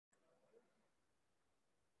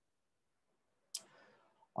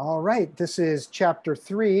All right, this is chapter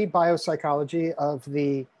 3, Biopsychology of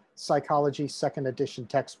the Psychology Second Edition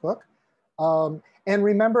textbook. And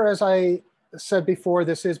remember, as I said before,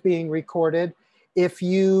 this is being recorded. If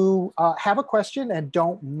you have a question and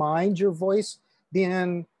don't mind your voice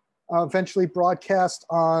being eventually broadcast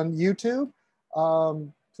on YouTube,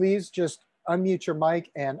 please just unmute your mic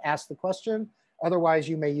and ask the question. Otherwise,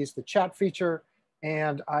 you may use the chat feature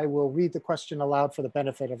and I will read the question aloud for the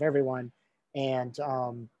benefit of everyone and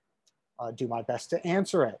do my best to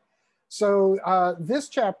answer it. So this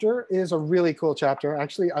chapter is a really cool chapter.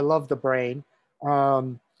 Actually, I love the brain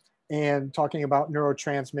and talking about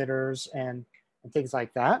neurotransmitters and things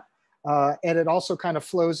like that. And it also kind of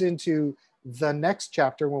flows into the next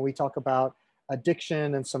chapter when we talk about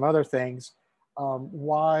addiction and some other things,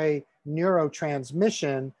 why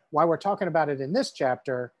neurotransmission, why we're talking about it in this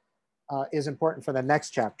chapter is important for the next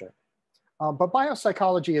chapter. But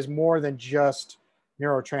biopsychology is more than just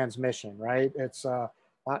neurotransmission, right? It's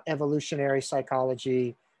about evolutionary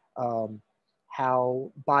psychology,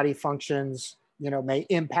 how body functions, may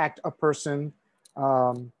impact a person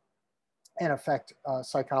and affect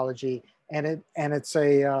psychology. And it's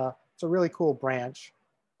a really cool branch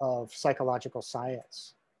of psychological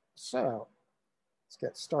science. So let's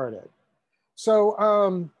get started.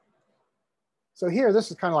 So here, this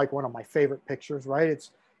is kind of like one of my favorite pictures, right?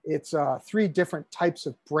 It's 3 different types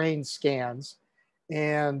of brain scans.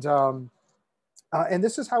 And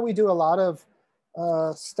this is how we do a lot of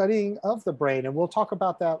studying of the brain. And we'll talk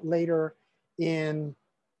about that later in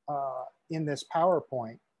this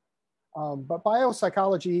PowerPoint. But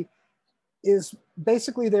biopsychology is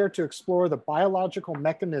basically there to explore the biological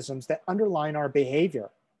mechanisms that underline our behavior,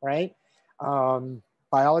 right?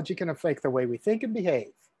 Biology can affect the way we think and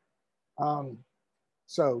behave.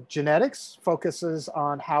 So genetics focuses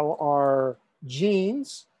on how our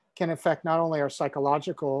genes can affect not only our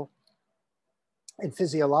psychological and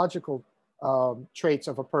physiological traits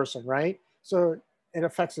of a person, right? So it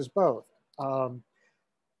affects us both. And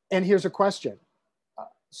here's a question.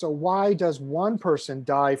 So why does one person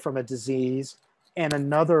die from a disease and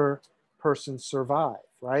another person survive,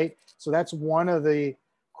 right? So that's one of the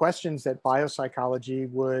questions that biopsychology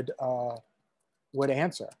would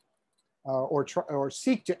answer or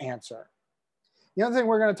seek to answer. The other thing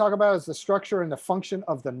we're going to talk about is the structure and the function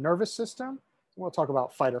of the nervous system. We'll talk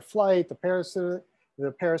about fight or flight, the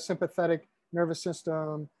parasympathetic nervous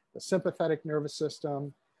system, the sympathetic nervous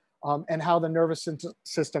system, and how the nervous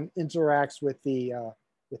system interacts with the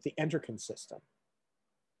endocrine system.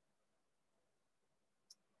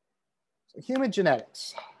 So human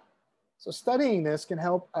genetics. So studying this can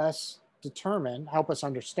help us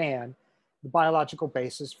understand the biological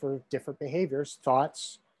basis for different behaviors,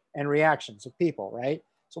 thoughts, and reactions of people, right?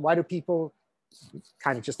 So why do people,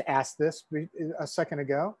 kind of just asked this a second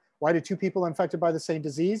ago, why do 2 people infected by the same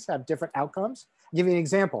disease have different outcomes? I'll give you an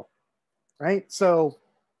example, right? So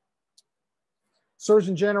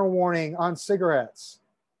Surgeon General warning on cigarettes.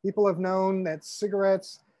 People have known that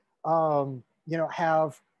cigarettes,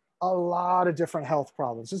 have a lot of different health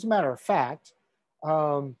problems. As a matter of fact,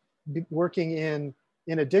 working in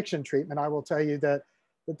addiction treatment, I will tell you that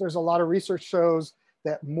there's a lot of research shows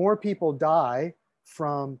that more people die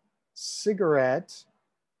from cigarette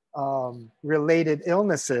related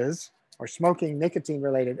illnesses or smoking nicotine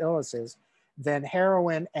related illnesses than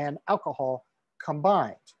heroin and alcohol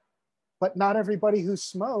combined. But not everybody who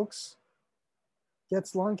smokes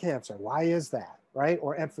gets lung cancer. Why is that, right?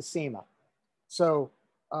 Or emphysema. So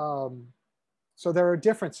there are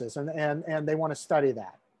differences and they want to study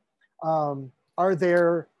that. Are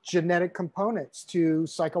there genetic components to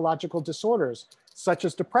psychological disorders, such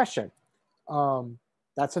as depression?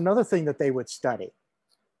 That's another thing that they would study.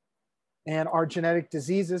 And are genetic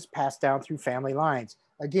diseases passed down through family lines?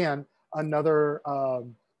 Again, another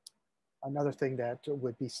thing that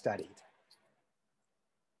would be studied.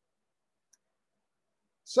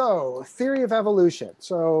 So, theory of evolution.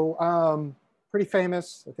 So, pretty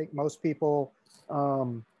famous. I think most people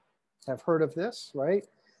have heard of this, right?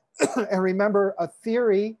 And remember, a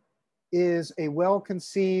theory is a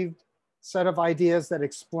well-conceived set of ideas that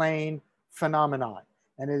explain phenomenon.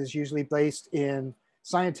 And it is usually based in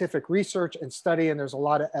scientific research and study, and there's a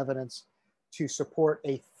lot of evidence to support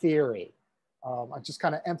a theory. I'm just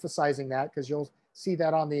kind of emphasizing that because you'll see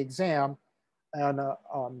that on the exam, and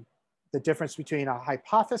the difference between a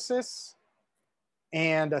hypothesis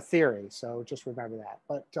and a theory. So just remember that.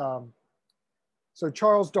 But so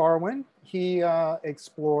Charles Darwin, he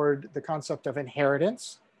explored the concept of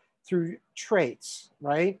inheritance through traits,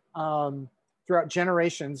 right? Throughout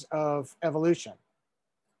generations of evolution.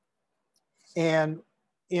 And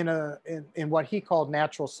in what he called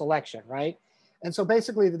natural selection, right? And so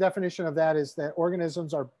basically the definition of that is that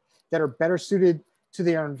organisms that are better suited to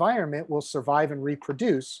their environment will survive and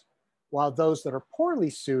reproduce, while those that are poorly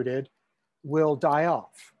suited will die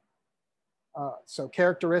off. So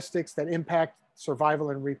characteristics that impact survival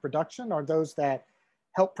and reproduction are those that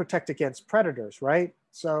help protect against predators, right?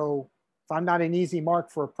 So if I'm not an easy mark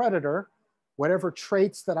for a predator, whatever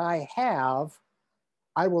traits that I have,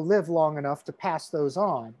 I will live long enough to pass those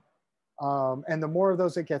on. And the more of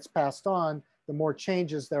those that gets passed on, the more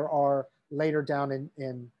changes there are later down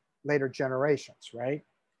in later generations, right?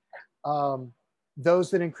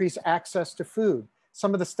 Those that increase access to food.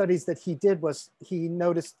 Some of the studies that he did was he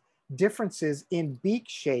noticed differences in beak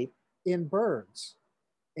shape in birds,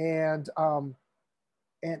 and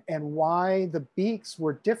why the beaks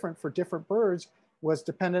were different for different birds was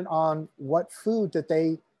dependent on what food that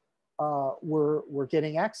they were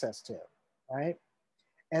getting access to, right?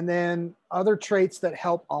 And then other traits that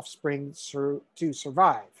help offspring to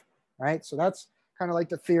survive, right? So that's kind of like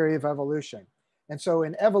the theory of evolution. And so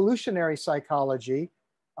in evolutionary psychology,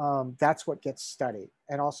 that's what gets studied,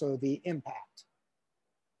 and also the impact.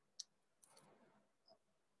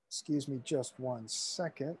 Excuse me just one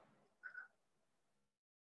second.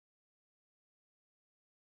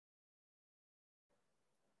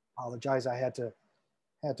 Apologize, I had to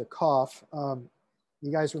cough.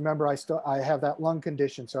 You guys remember I have that lung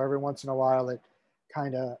condition, so every once in a while it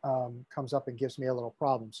kind of comes up and gives me a little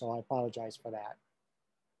problem, so I apologize for that.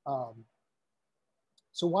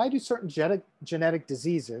 So why do certain genetic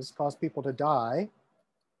diseases cause people to die?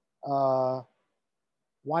 Why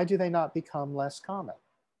do they not become less common?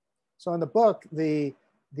 So in the book, the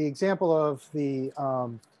example of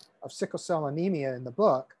sickle cell anemia in the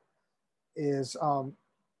book is an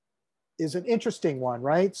interesting one,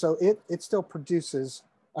 right? So it still produces,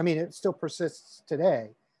 I mean, it still persists today,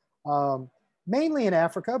 mainly in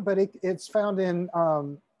Africa, but it's found in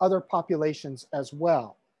other populations as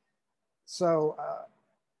well. So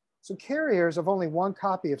carriers of only one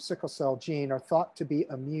copy of sickle cell gene are thought to be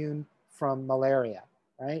immune from malaria,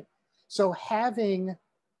 right? So having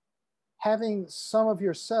some of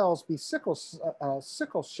your cells be sickle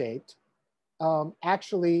shaped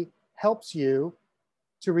actually helps you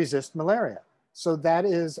to resist malaria. So that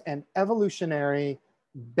is an evolutionary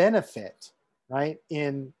benefit, right?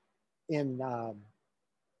 In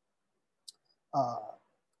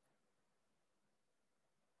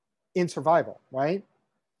survival, right?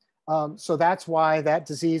 So that's why that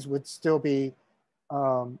disease would still be,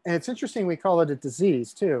 and it's interesting we call it a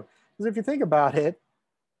disease too, because if you think about it,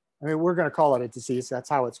 I mean, we're going to call it a disease, that's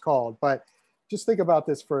how it's called, but just think about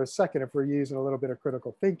this for a second if we're using a little bit of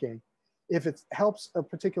critical thinking. If it helps a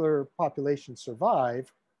particular population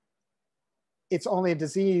survive, it's only a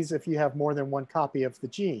disease if you have more than one copy of the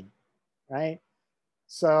gene, right?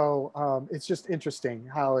 So it's just interesting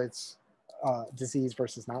how it's disease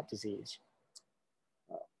versus not disease.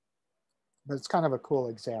 But it's kind of a cool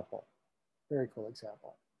example, very cool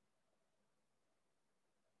example.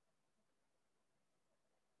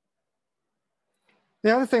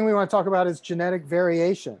 The other thing we want to talk about is genetic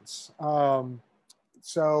variations. And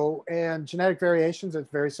genetic variations, it's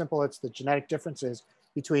very simple. It's the genetic differences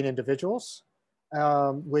between individuals,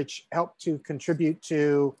 which help to contribute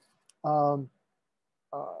to a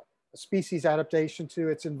species adaptation to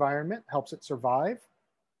its environment, helps it survive.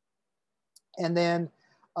 And then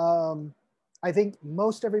I think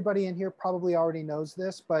most everybody in here probably already knows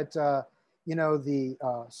this, but you know, the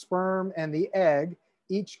sperm and the egg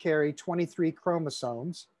each carry 23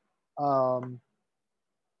 chromosomes,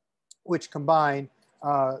 which combine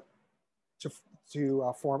to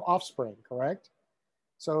form offspring, correct?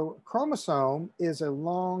 So chromosome is a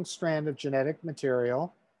long strand of genetic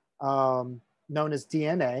material known as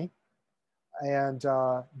DNA. And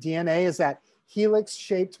DNA is that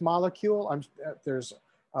helix-shaped molecule. There's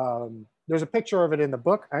a picture of it in the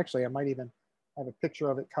book. Actually, I might even have a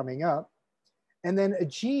picture of it coming up. And then a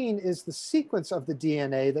gene is the sequence of the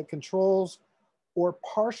DNA that controls or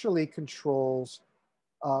partially controls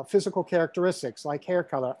physical characteristics like hair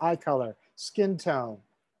color, eye color, skin tone,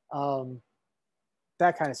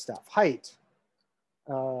 that kind of stuff. Height,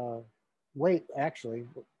 weight, actually,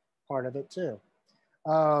 part of it too.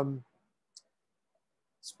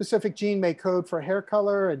 Specific gene may code for hair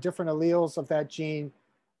color, and different alleles of that gene,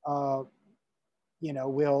 you know,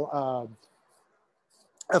 will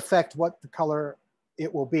affect what the color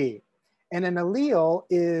it will be. And an allele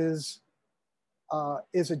is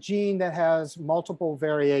a gene that has multiple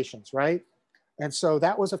variations, right? And so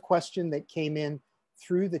that was a question that came in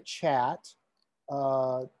through the chat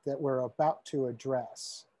that we're about to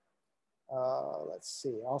address. Let's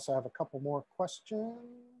see, I also have a couple more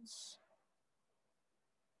questions.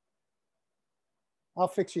 I'll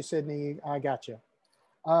fix you, Sydney. I got you.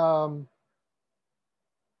 All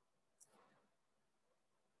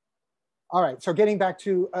right, so getting back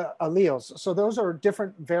to alleles. So those are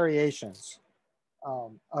different variations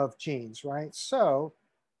of genes, right? So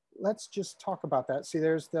let's just talk about that. See,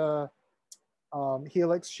 there's the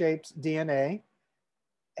helix-shaped DNA,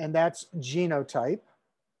 and that's genotype.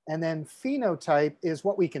 And then phenotype is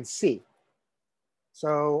what we can see.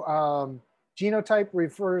 So genotype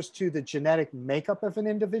refers to the genetic makeup of an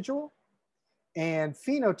individual, and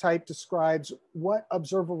phenotype describes what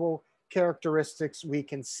observable characteristics we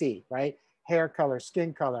can see, right? Hair color,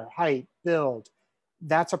 skin color, height, build.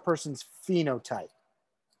 That's a person's phenotype,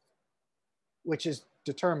 which is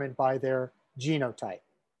determined by their genotype.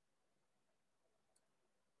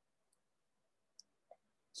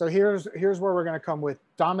 So here's where we're going to come with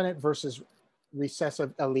dominant versus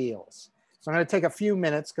recessive alleles. So I'm going to take a few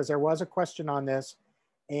minutes because there was a question on this,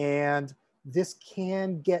 and this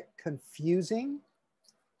can get confusing.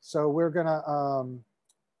 So we're going to, I'm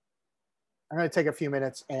going to take a few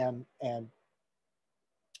minutes and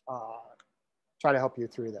try to help you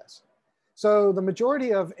through this. So the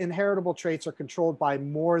majority of inheritable traits are controlled by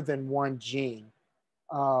more than one gene,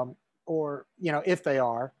 or, you know, if they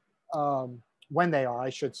are, when they are, I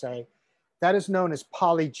should say. That is known as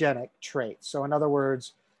polygenic traits. So in other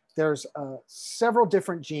words, there's several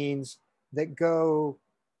different genes that go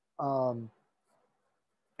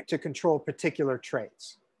to control particular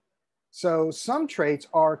traits. So some traits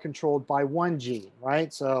are controlled by one gene,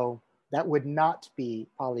 right? So that would not be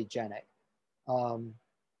polygenic.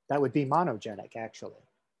 That would be monogenic, actually,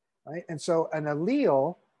 right? And so an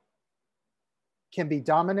allele can be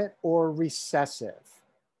dominant or recessive.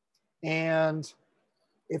 And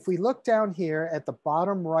if we look down here at the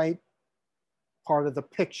bottom right part of the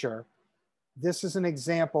picture, this is an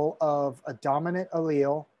example of a dominant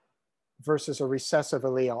allele versus a recessive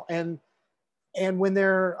allele. And when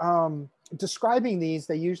they're describing these,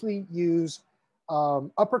 they usually use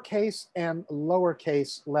uppercase and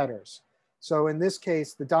lowercase letters. So in this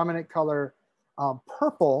case, the dominant color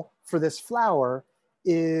purple for this flower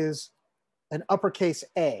is an uppercase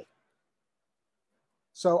A.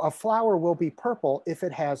 So a flower will be purple if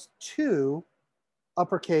it has two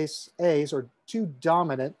uppercase A's or two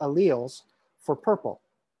dominant alleles for purple.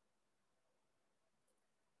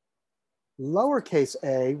 Lowercase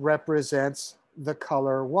a represents the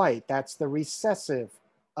color white. That's the recessive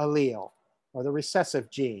allele or the recessive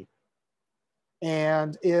gene.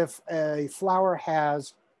 And if a flower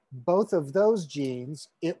has both of those genes,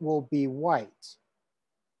 it will be white.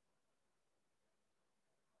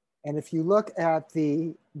 And if you look at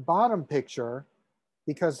the bottom picture,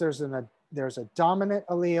 because there's a dominant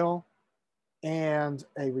allele and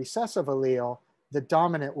a recessive allele, the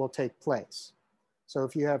dominant will take place. So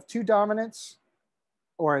if you have two dominants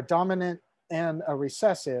or a dominant and a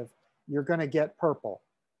recessive, you're going to get purple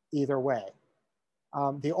either way.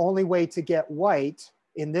 The only way to get white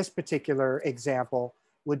in this particular example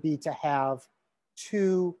would be to have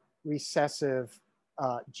two recessive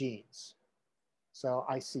genes. So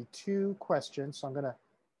I see two questions, so I'm going to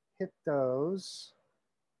hit those.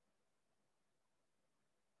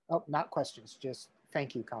 Oh, not questions, just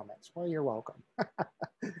thank you comments. Well, you're welcome.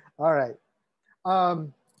 All right.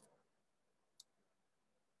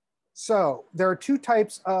 So there are two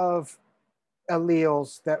types of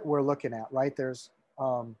alleles that we're looking at, right? There's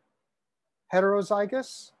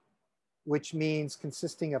heterozygous, which means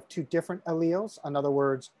consisting of two different alleles. In other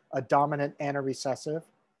words, a dominant and a recessive.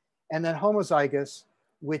 And then homozygous,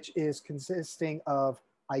 which is consisting of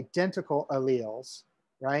identical alleles,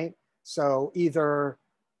 right? So either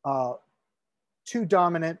two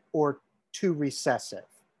dominant or two recessive.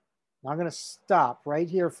 Now I'm going to stop right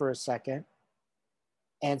here for a second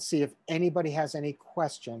and see if anybody has any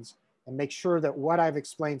questions and make sure that what I've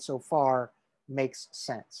explained so far makes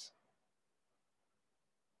sense.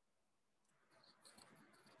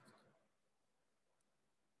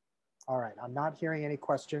 All right, I'm not hearing any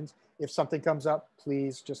questions. If something comes up,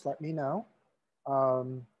 please just let me know.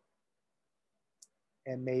 And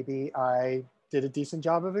maybe I did a decent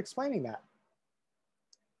job of explaining that.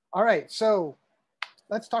 All right, so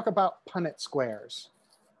let's talk about Punnett squares.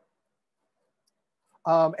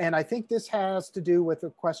 And I think this has to do with a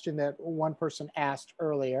question that one person asked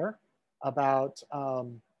earlier about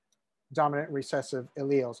dominant and recessive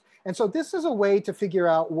alleles. And so this is a way to figure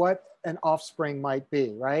out what an offspring might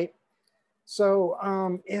be, right? So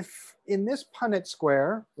if in this Punnett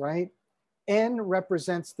square, right, N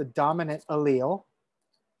represents the dominant allele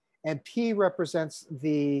and P represents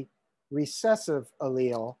the recessive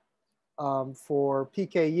allele for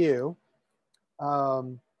PKU,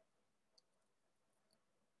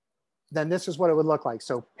 then this is what it would look like.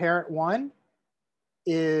 So parent 1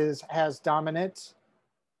 has dominant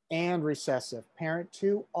and recessive. Parent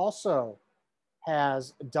 2 also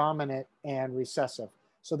has dominant and recessive.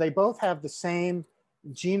 So they both have the same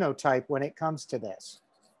genotype when it comes to this,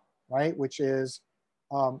 right? Which is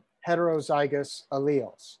heterozygous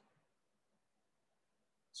alleles.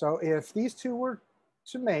 So if these two were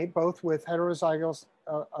to mate, both with heterozygous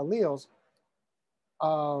alleles,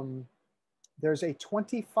 there's a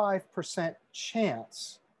 25%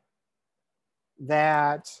 chance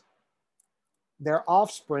that their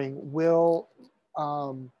offspring will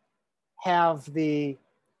have the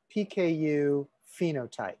PKU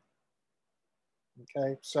phenotype.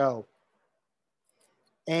 Okay, so,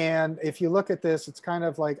 and if you look at this, it's kind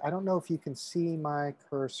of like, I don't know if you can see my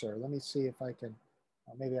cursor. Let me see if I can,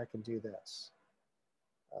 maybe I can do this.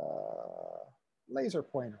 Laser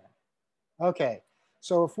pointer. Okay,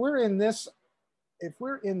 so if we're in this, so if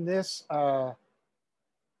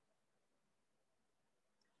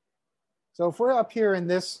we're up here in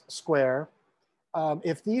this square,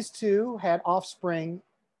 if these two had offspring,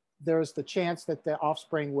 there's the chance that the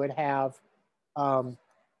offspring would have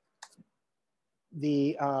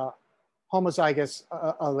the homozygous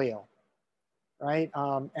allele, right?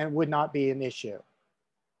 And would not be an issue.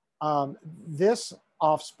 This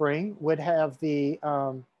offspring would have the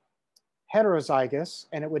heterozygous,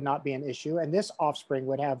 and it would not be an issue. And this offspring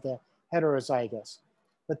would have the heterozygous.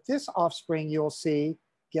 But this offspring, you'll see,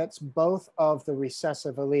 gets both of the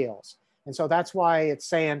recessive alleles. And so that's why it's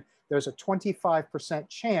saying there's a 25%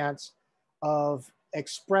 chance of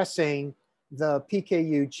expressing the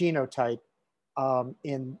PKU genotype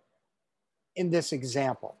in this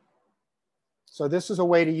example. So this is a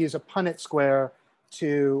way to use a Punnett square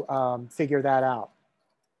to figure that out.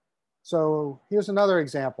 So here's another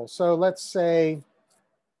example. So let's say,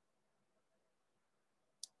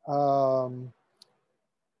 oh,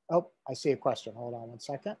 I see a question. Hold on one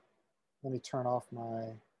second. Let me turn off my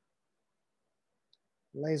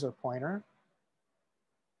laser pointer.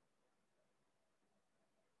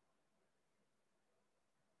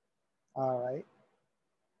 All right.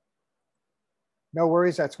 No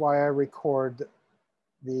worries. That's why I record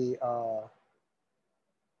the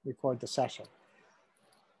session.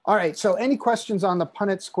 All right. So any questions on the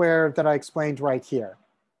Punnett square that I explained right here?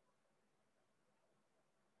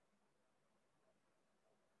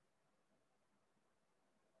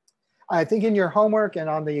 I think in your homework and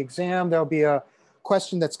on the exam, there'll be a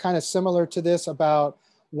question that's kind of similar to this about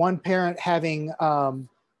one parent having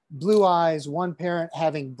blue eyes, one parent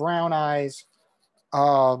having brown eyes,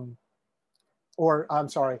 or I'm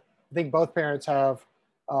sorry, I think both parents have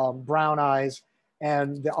brown eyes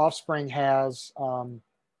and the offspring has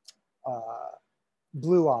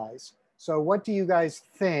blue eyes. So what do you guys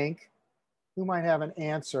think? Who might have an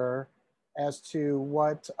answer as to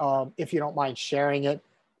what, if you don't mind sharing it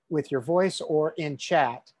with your voice or in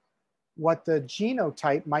chat, what the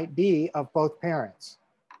genotype might be of both parents?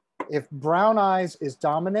 If brown eyes is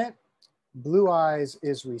dominant, blue eyes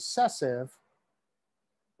is recessive,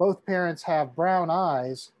 both parents have brown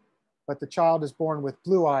eyes, but the child is born with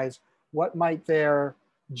blue eyes, what might their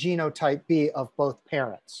genotype be of both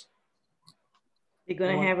parents? You're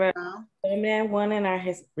going to have a dominant one and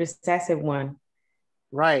a recessive one.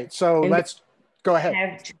 Right. So and let's go ahead.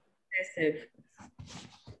 Have two recessive.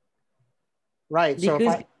 Right. So if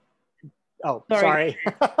I, oh, sorry.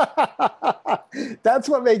 That's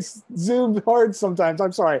what makes Zoom hard sometimes.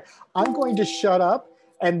 I'm sorry. I'm going to shut up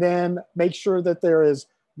and then make sure that there is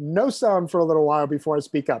no sound for a little while before I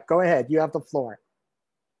speak up. Go ahead. You have the floor.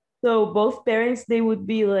 So both parents, they would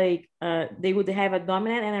be like, they would have a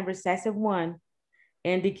dominant and a recessive one.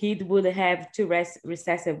 And the kid would have two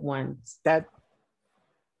recessive ones.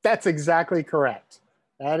 That's exactly correct.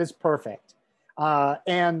 That is perfect.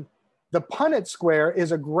 And the Punnett square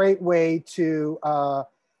is a great way to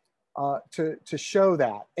show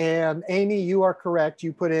that. And Amy, you are correct.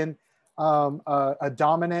 You put in a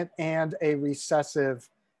dominant and a recessive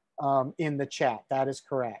in the chat. That is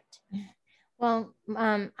correct. Well,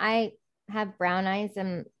 I have brown eyes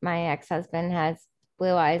and my ex-husband has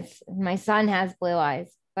blue eyes. My son has blue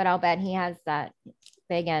eyes, but I'll bet he has that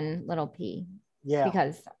big N little p. Yeah.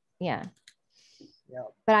 Because, yeah. Yeah.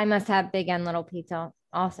 But I must have big N little p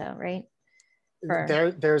also, right?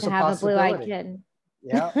 There's a possibility. Blue-eyed kid.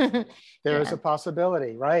 Yeah. There's a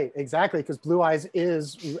possibility, right? Exactly, because blue eyes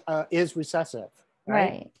is recessive,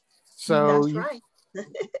 right? So that's right.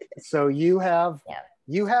 So you have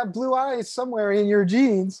blue eyes somewhere in your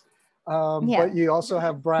genes. But you also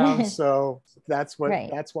have brown, so that's what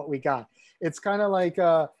Right. that's what we got. It's kind of like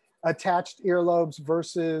attached earlobes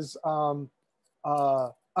versus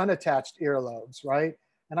unattached earlobes, right?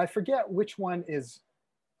 And I forget which one is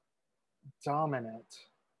dominant.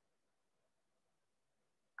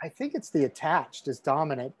 I think it's the attached is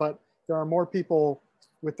dominant, but there are more people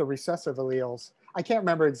with the recessive alleles. I can't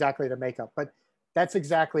remember exactly the makeup, but that's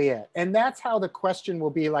exactly it. And that's how the question will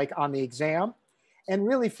be like on the exam. And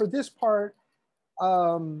really for this part,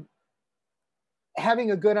 having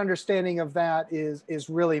a good understanding of that is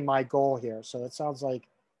really my goal here. So it sounds like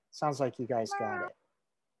you guys got it.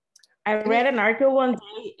 I read an article one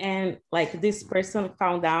day, and like this person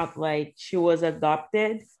found out like she was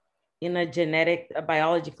adopted in a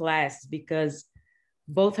biology class because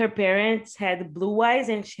both her parents had blue eyes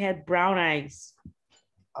and she had brown eyes.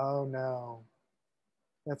 Oh no,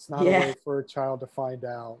 that's not a way for a child to find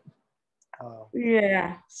out. Oh.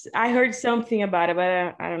 Yeah, I heard something about it,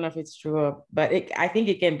 but I don't know if it's true. But I think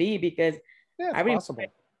it can be because it's possible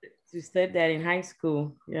to study that in high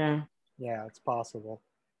school. Yeah. Yeah, it's possible.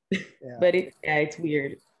 Yeah. But it's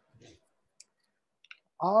weird.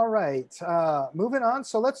 All right, moving on.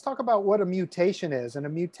 So let's talk about what a mutation is. And a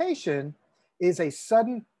mutation is a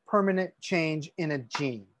sudden permanent change in a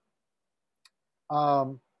gene.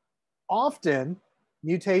 Often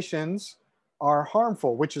mutations are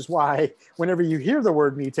harmful, which is why whenever you hear the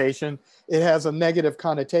word mutation, it has a negative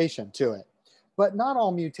connotation to it. But not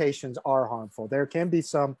all mutations are harmful. There can be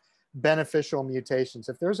some beneficial mutations.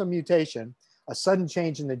 If there's a mutation, a sudden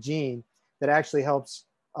change in the gene that actually helps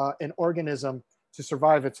an organism to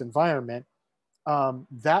survive its environment,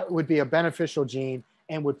 that would be a beneficial gene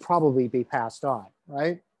and would probably be passed on,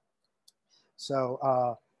 right?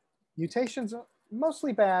 So mutations are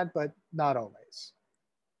mostly bad, but not always.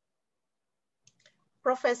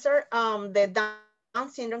 Professor, the Down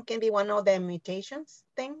syndrome can be one of the mutations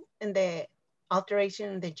thing in the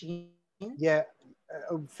alteration in the gene? Yeah,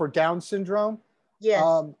 for Down syndrome? Yes.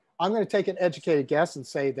 I'm going to take an educated guess and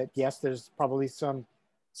say that yes, there's probably some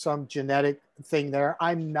genetic thing there.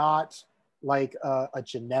 I'm not like a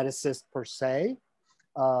geneticist per se.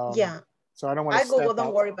 Yeah. So I don't want to Google,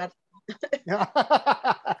 don't worry about it.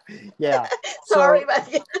 Yeah. Sorry,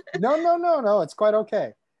 but yeah. No, it's quite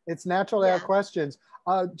okay. It's natural to have questions.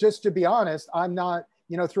 Just to be honest, I'm not,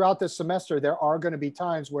 throughout this semester, there are going to be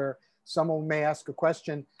times where someone may ask a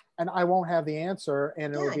question and I won't have the answer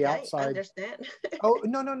and it'll be outside. I understand. Oh,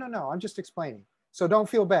 no. I'm just explaining. So don't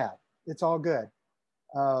feel bad. It's all good.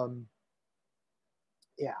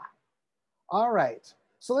 Yeah. All right.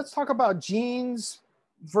 So let's talk about genes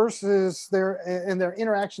versus their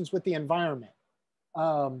interactions with the environment.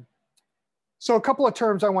 So a couple of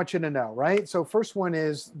terms I want you to know, right? So first one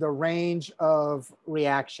is the range of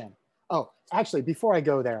reaction. Oh, actually, before I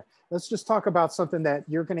go there, let's just talk about something that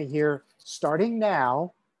you're going to hear starting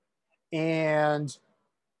now. And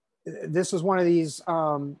this is one of these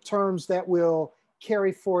terms that will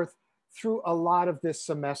carry forth through a lot of this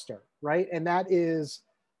semester, right? And that is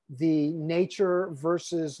the nature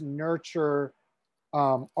versus nurture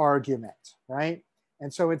argument, right?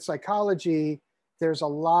 And so in psychology, there's a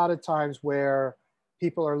lot of times where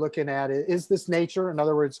people are looking at it. Is this nature? In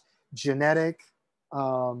other words, genetic,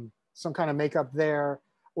 some kind of makeup there,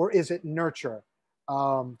 or is it nurture?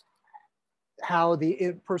 How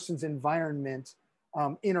the person's environment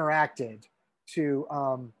interacted to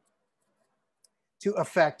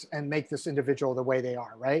affect and make this individual the way they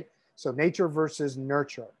are, right? So nature versus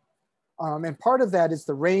nurture. And part of that is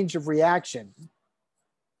the range of reaction.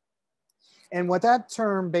 And what that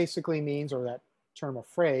term basically means, or that term of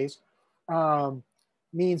phrase,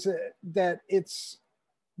 means that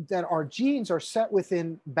our genes are set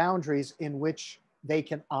within boundaries in which they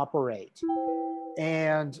can operate,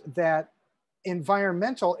 and that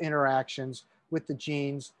environmental interactions with the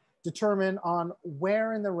genes determine on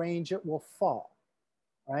where in the range it will fall,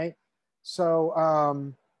 right?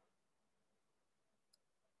 So,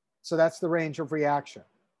 so that's the range of reaction.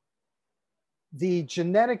 The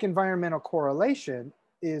genetic environmental correlation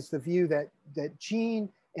is the view that gene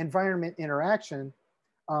environment interaction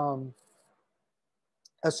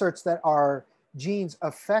asserts that our genes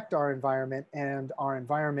affect our environment and our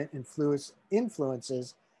environment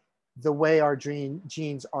influences the way our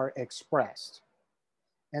genes are expressed.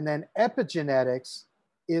 And then epigenetics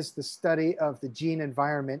is the study of the gene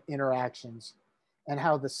environment interactions and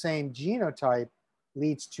how the same genotype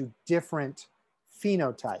leads to different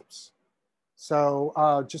phenotypes.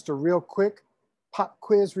 So just a real quick pop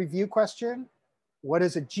quiz review question. What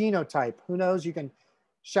is a genotype? Who knows? You can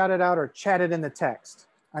shout it out or chat it in the text.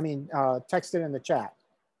 Text it in the chat.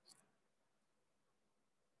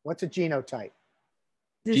 What's a genotype?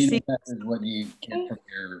 Genotype is what you get from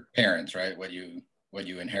your parents, right? What you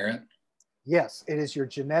inherit. Yes, it is your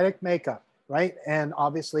genetic makeup, right? And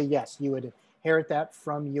obviously, yes, you would inherit that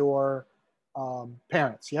from your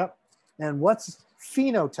parents. Yep. And what's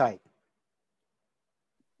phenotype?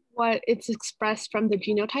 What it's expressed from the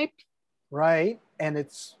genotype. Right. And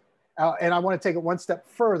it's, and I want to take it one step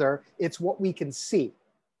further. It's what we can see,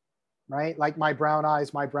 right? Like my brown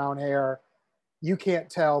eyes, my brown hair. You can't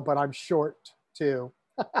tell, but I'm short too.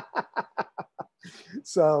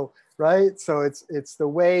 So, right. So it's the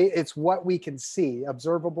way, it's what we can see,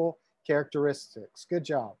 observable characteristics. Good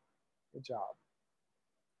job. Good job.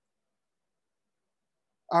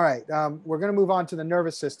 All right. We're going to move on to the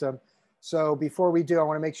nervous system. So before we do, I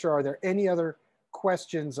want to make sure, are there any other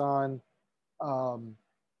questions on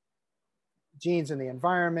genes in the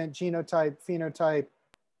environment, genotype, phenotype,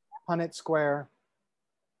 Punnett square?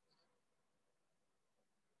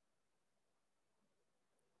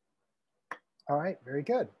 All right, very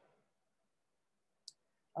good.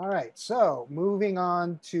 All right, so moving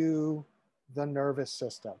on to the nervous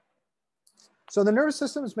system. So the nervous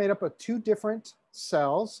system is made up of two different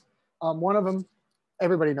cells. One of them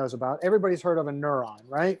everybody knows about. Everybody's heard of a neuron,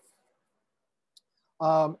 right?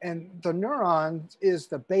 And the neuron is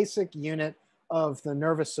the basic unit of the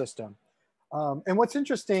nervous system. And what's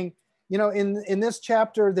interesting, you know, in this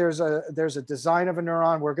chapter, there's a design of a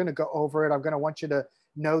neuron. We're going to go over it. I'm going to want you to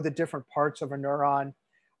know the different parts of a neuron,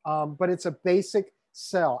 but it's a basic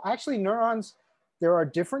cell. Actually, neurons, there are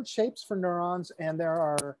different shapes for neurons, and there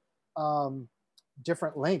are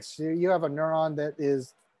different lengths. You have a neuron that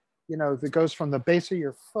is, you know, that goes from the base of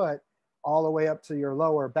your foot all the way up to your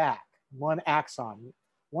lower back. One axon,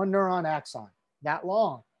 one neuron axon, that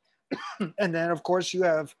long. And then, of course, you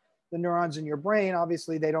have the neurons in your brain.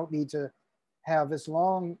 Obviously, they don't need to have as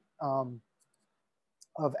long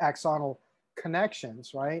of axonal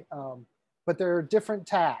connections, right? But there are different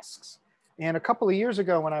tasks. And a couple of years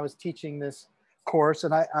ago when I was teaching this course,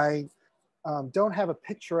 and I don't have a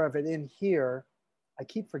picture of it in here, I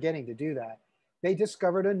keep forgetting to do that. They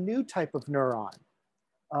discovered a new type of neuron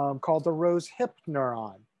called the rose hip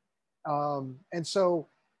neuron. And so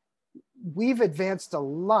we've advanced a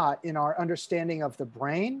lot in our understanding of the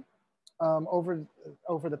brain over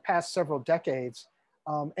the past several decades.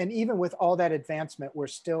 And even with all that advancement, we're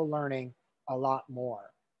still learning a lot more.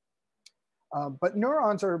 But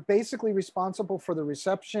neurons are basically responsible for the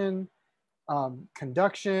reception,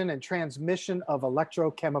 conduction, and transmission of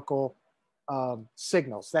electrochemical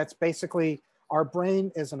signals. That's basically, our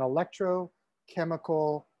brain is an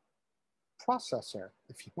electrochemical processor,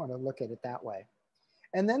 if you want to look at it that way.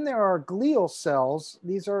 And then there are glial cells.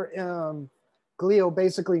 These are, glio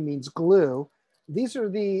basically means glue. These are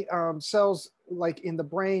the cells like in the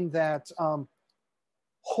brain that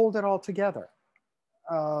hold it all together.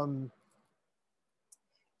 And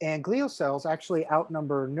glial cells actually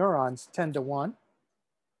outnumber neurons 10 to 1.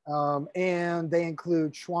 And they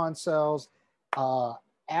include Schwann cells,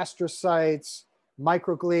 astrocytes,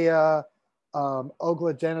 microglia,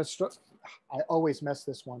 oligodendrocytes. I always mess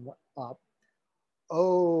this one up.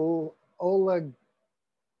 You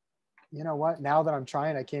know what? Now that I'm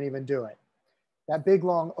trying, I can't even do it. That big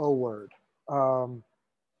long O word. I'll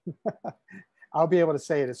be able to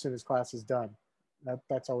say it as soon as class is done.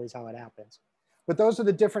 That's always how it happens. But those are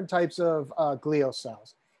the different types of glial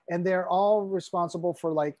cells. And they're all responsible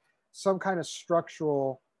for like some kind of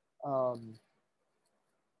structural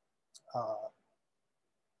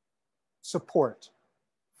support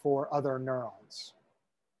for other neurons.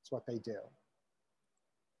 That's what they do.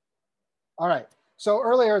 All right. So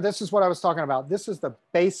earlier, this is what I was talking about. This is the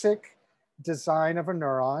basic design of a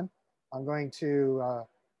neuron. I'm going to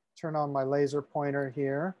turn on my laser pointer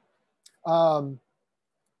here.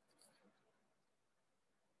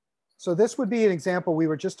 So this would be an example. We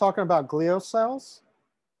were just talking about glial cells.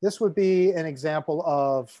 This would be an example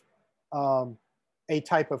of a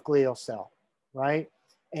type of glial cell, right?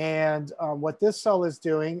 And what this cell is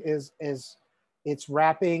doing is it's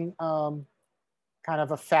wrapping kind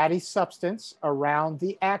of a fatty substance around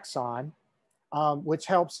the axon, which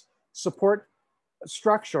helps support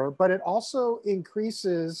structure, but it also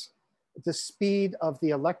increases the speed of the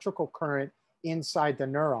electrical current inside the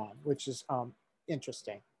neuron, which is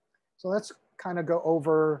interesting. So let's kind of go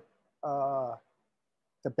over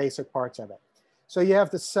the basic parts of it. So you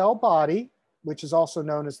have the cell body, which is also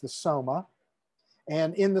known as the soma.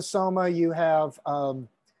 And in the soma, you have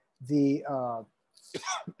the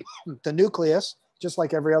nucleus, just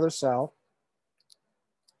like every other cell.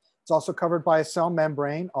 It's also covered by a cell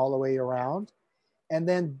membrane all the way around. And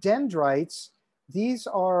then dendrites, these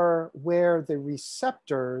are where the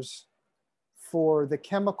receptors for the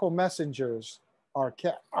chemical messengers are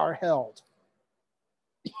held.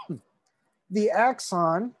 The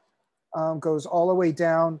axon goes all the way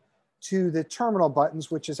down to the terminal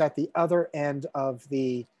buttons, which is at the other end of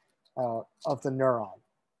the neuron.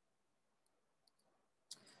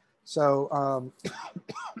 So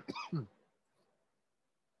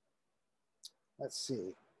let's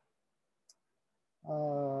see.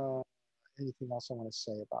 Anything else I want to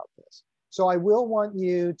say about this? So I will want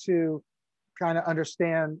you to kind of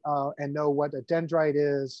understand and know what a dendrite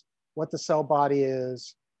is, what the cell body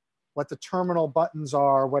is, what the terminal buttons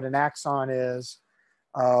are, what an axon is,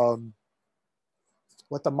 what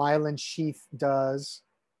the myelin sheath does.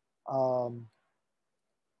 I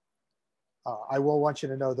will want you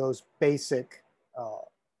to know those basic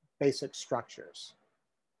structures.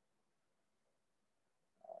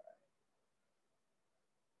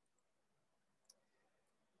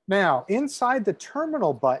 Now, inside the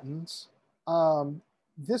terminal buttons,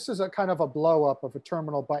 this is a kind of a blow up of a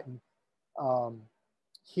terminal button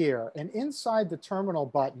here. And inside the terminal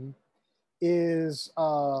button is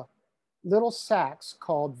little sacs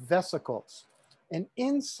called vesicles. And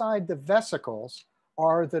inside the vesicles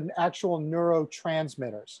are the actual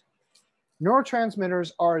neurotransmitters.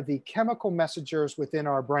 Neurotransmitters are the chemical messengers within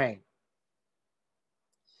our brain.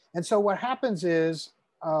 And so what happens is,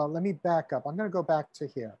 let me back up. I'm going to go back to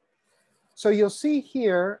here. So you'll see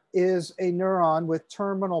here is a neuron with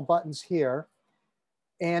terminal buttons here,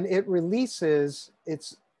 and it releases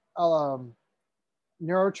its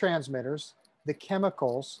neurotransmitters, the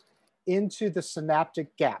chemicals, into the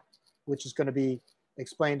synaptic gap, which is going to be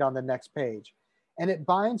explained on the next page. And it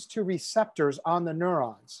binds to receptors on the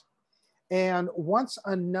neurons. And once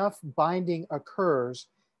enough binding occurs,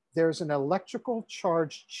 there's an electrical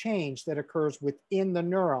charge change that occurs within the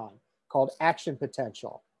neuron called action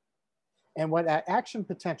potential. And what that action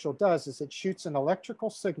potential does is it shoots an electrical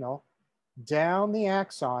signal down the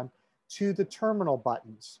axon to the terminal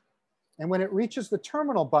buttons. And when it reaches the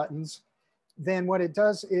terminal buttons, then what it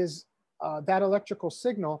does is that electrical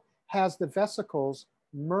signal has the vesicles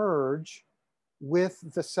merge with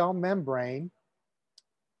the cell membrane.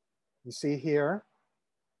 You see here,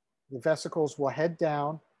 the vesicles will head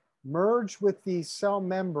down, merge with the cell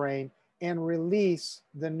membrane, and release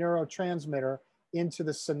the neurotransmitter into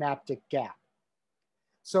the synaptic gap.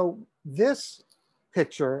 So this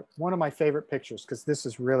picture, one of my favorite pictures, because this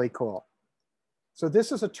is really cool. So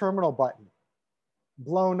this is a terminal button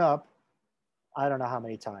blown up, I don't know how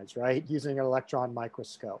many times, right? Using an electron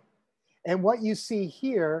microscope. And what you see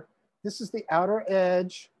here, this is the outer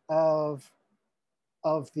edge of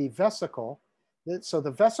the vesicle. So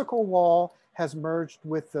the vesicle wall has merged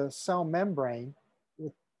with the cell membrane.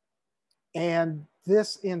 And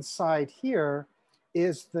this inside here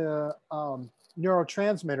is the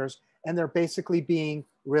neurotransmitters, and they're basically being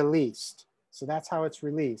released. So that's how it's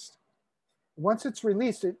released. Once it's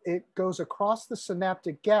released, it goes across the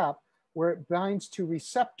synaptic gap where it binds to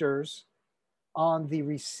receptors on the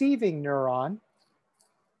receiving neuron,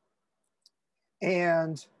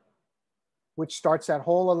 and which starts that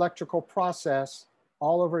whole electrical process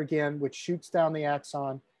all over again, which shoots down the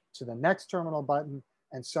axon to the next terminal button,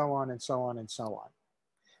 and so on and so on and so on.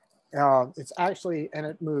 It's actually, and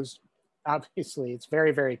it moves, obviously, it's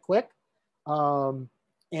very, very quick. And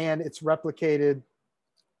it's replicated,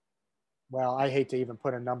 well, I hate to even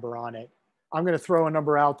put a number on it. I'm going to throw a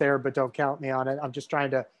number out there, but don't count me on it. I'm just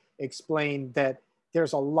trying to explain that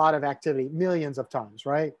there's a lot of activity, millions of times,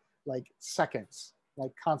 right? Like seconds,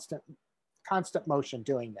 like constant motion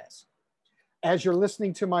doing this. As you're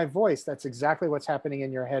listening to my voice, that's exactly what's happening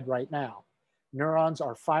in your head right now. Neurons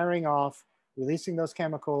are firing off, releasing those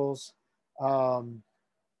chemicals so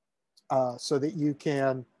that you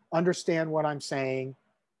can understand what I'm saying.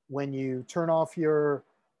 When you turn off your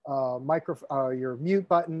your mute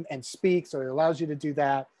button and speak, so it allows you to do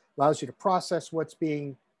that, allows you to process what's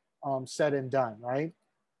being said and done, right?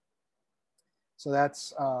 So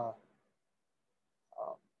that's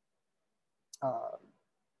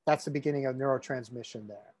the beginning of neurotransmission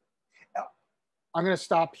there. I'm going to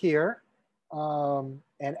stop here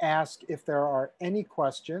and ask if there are any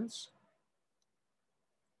questions.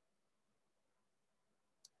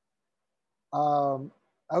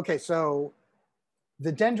 Okay, so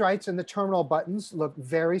the dendrites and the terminal buttons look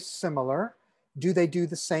very similar. Do they do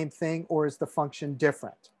the same thing, or is the function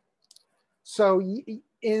different? So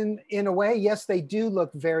in a way, yes, they do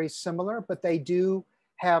look very similar, but they do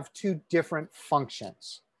have two different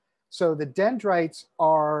functions. So the dendrites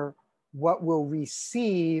are what will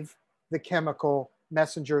receive the chemical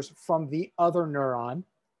messengers from the other neuron,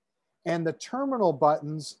 And the terminal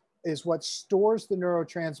buttons is what stores the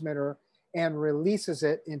neurotransmitter and releases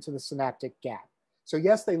it into the synaptic gap. So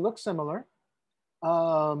yes, they look similar,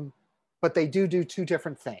 but they do two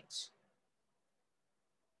different things.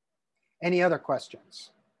 Any other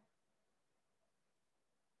questions?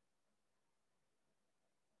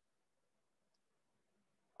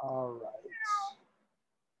 All right.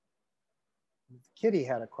 Kitty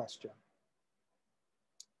had a question.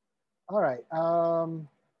 All right.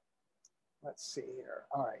 Let's see here.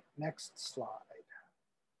 All right, next slide.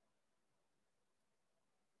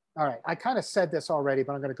 All right, I kind of said this already,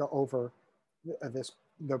 but I'm going to go over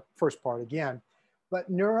the first part again. But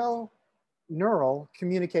neural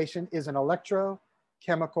communication is an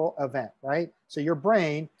electrochemical event, right? So your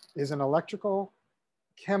brain is an electrical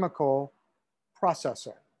chemical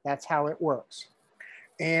processor. That's how it works.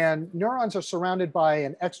 And neurons are surrounded by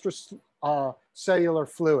an extracellular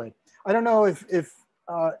fluid. I don't know if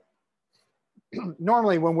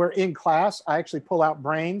normally when we're in class, I actually pull out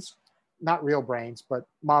brains, not real brains, but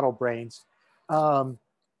model brains, and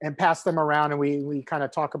pass them around, and we kind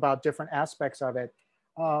of talk about different aspects of it.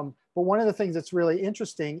 But one of the things that's really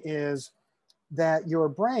interesting is that your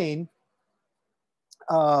brain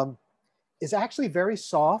is actually very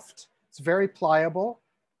soft. It's very pliable.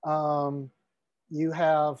 You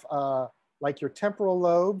have like your temporal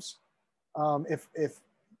lobes. If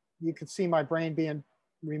you could see my brain being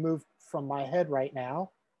removed from my head right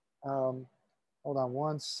now. Hold on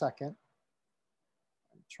one second.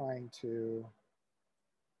 I'm trying to.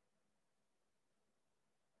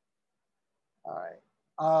 All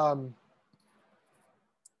right.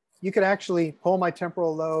 You could actually pull my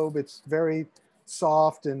temporal lobe. It's very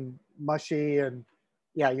soft and mushy, and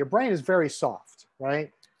yeah, your brain is very soft,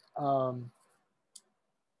 right?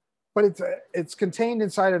 But it's contained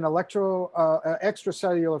inside an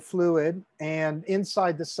extracellular fluid, and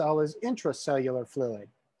inside the cell is intracellular fluid.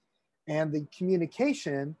 And the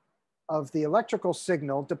communication of the electrical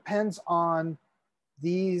signal depends on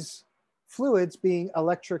these fluids being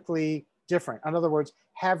electrically different. In other words,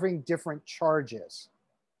 having different charges,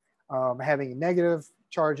 having negative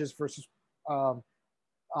charges versus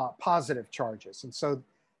positive charges. And so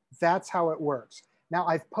that's how it works. Now,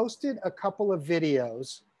 I've posted a couple of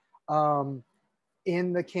videos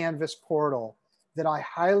in the Canvas portal that I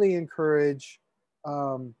highly encourage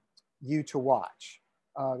you to watch.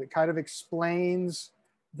 It kind of explains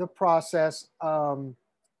the process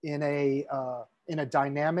in a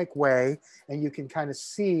dynamic way, and you can kind of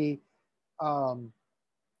see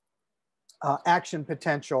action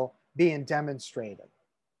potential being demonstrated.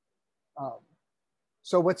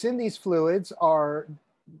 So what's in these fluids are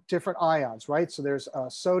different ions, right? So there's a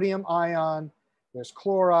sodium ion, there's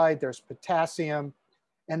chloride, there's potassium,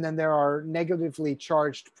 and then there are negatively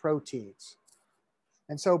charged proteins.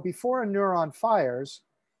 And so before a neuron fires,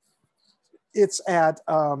 it's at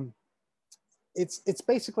it's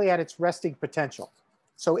basically at its resting potential.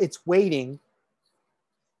 So it's waiting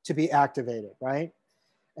to be activated, right?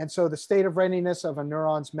 And so the state of readiness of a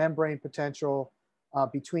neuron's membrane potential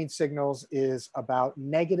between signals is about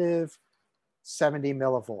negative 70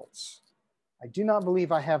 millivolts. I do not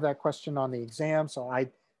believe I have that question on the exam, so I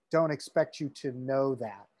don't expect you to know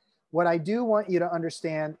that. What I do want you to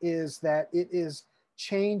understand is that it is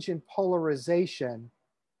change in polarization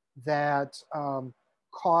that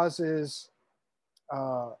causes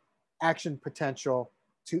action potential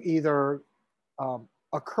to either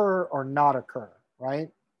occur or not occur, right?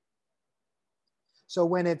 So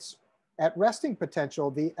when it's at resting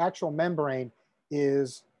potential, the actual membrane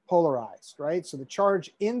is polarized, right? So the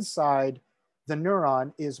charge inside the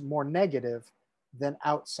neuron is more negative than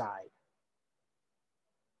outside.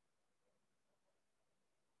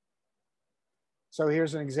 So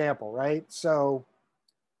here's an example, right? So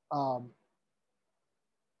the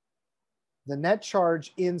net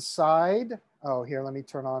charge inside, oh, here, let me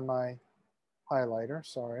turn on my highlighter,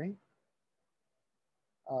 sorry.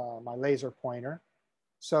 My laser pointer.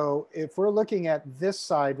 So if we're looking at this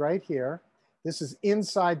side right here, this is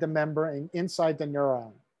inside the membrane, inside the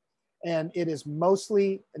neuron, and it is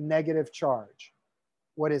mostly a negative charge.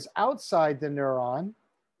 What is outside the neuron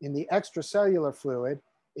in the extracellular fluid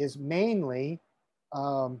is mainly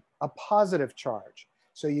a positive charge.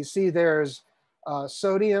 So you see there's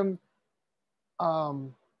sodium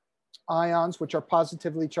ions, which are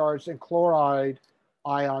positively charged, and chloride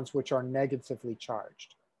ions, which are negatively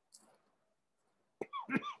charged.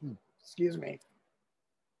 Excuse me.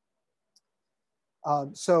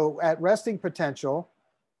 So at resting potential,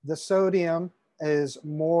 the sodium is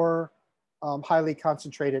more highly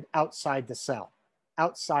concentrated outside the cell,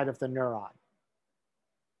 outside of the neuron.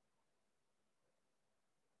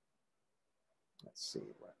 see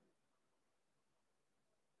what,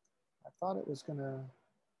 I thought it was gonna,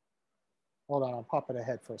 hold on, I'll pop it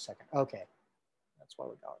ahead for a second. Okay, that's where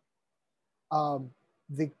we're going.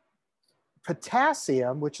 The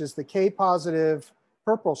potassium, which is the K positive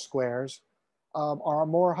purple squares, are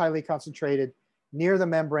more highly concentrated near the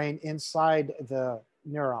membrane inside the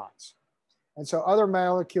neurons. And so other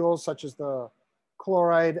molecules such as the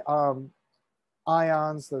chloride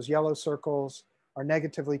ions, those yellow circles, are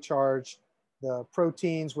negatively charged. The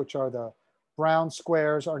proteins, which are the brown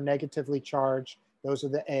squares, are negatively charged. Those are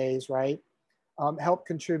the A's, right? Help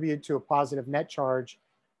contribute to a positive net charge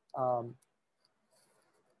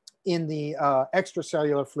in the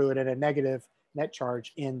extracellular fluid and a negative net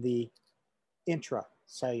charge in the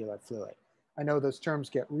intracellular fluid. I know those terms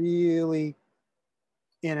get really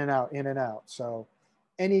in and out, in and out. So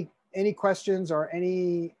any questions or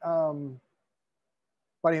any,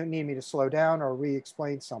 anybody need me to slow down or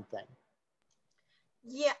re-explain something?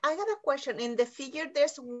 Yeah, I got a question. In the figure,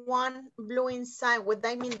 there's one blue inside. Would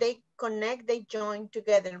that mean they connect, they join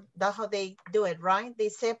together? That's how they do it, right? They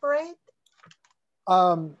separate?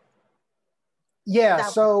 Yeah,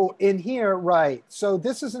 so in here, right. So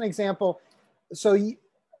this is an example. So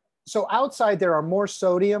outside there are more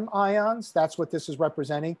sodium ions. That's what this is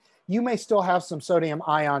representing. You may still have some sodium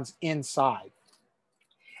ions inside.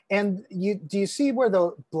 And do you see where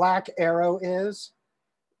the black arrow is?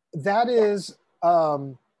 That is, I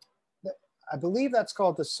believe that's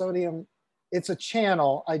called the sodium. It's a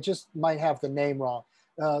channel. I just might have the name wrong.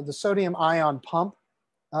 The sodium ion pump.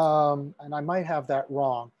 And I might have that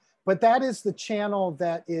wrong. But that is the channel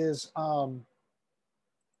that is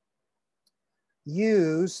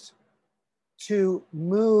used to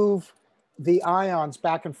move the ions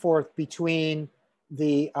back and forth between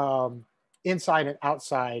the inside and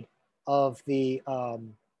outside of the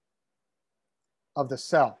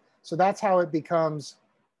cell. So that's how it becomes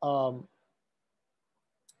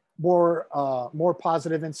more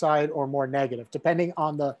positive inside or more negative, depending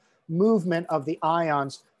on the movement of the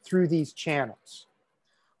ions through these channels.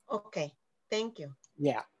 Okay, thank you.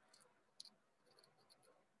 Yeah.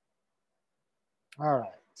 All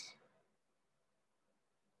right.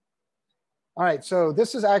 All right, so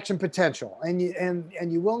this is action potential, and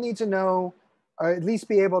you will need to know, or at least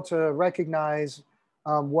be able to recognize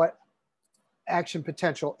what action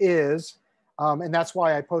potential is, and that's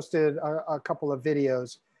why I posted a couple of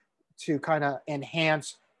videos to kind of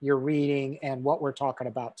enhance your reading and what we're talking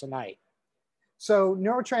about tonight. So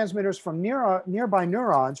neurotransmitters from nearby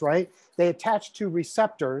neurons, right? They attach to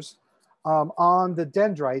receptors on the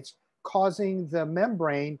dendrites, causing the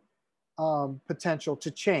membrane potential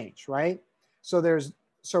to change, right? So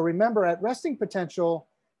remember, at resting potential,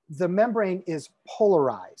 the membrane is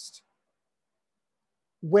polarized.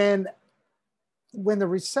 When the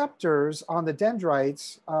receptors on the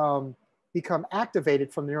dendrites become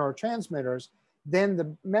activated from the neurotransmitters, then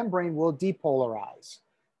the membrane will depolarize,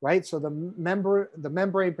 right? So the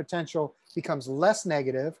membrane potential becomes less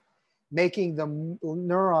negative, making the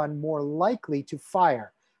neuron more likely to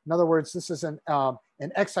fire. In other words, this is an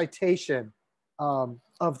excitation of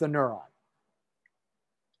the neuron.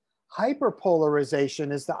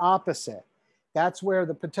 Hyperpolarization is the opposite. That's where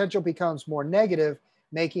the potential becomes more negative,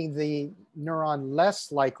 making the neuron less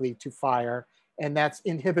likely to fire, and that's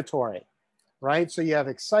inhibitory, right? So you have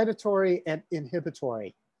excitatory and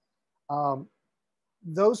inhibitory.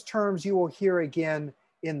 Those terms you will hear again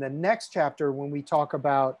in the next chapter when we talk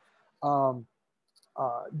about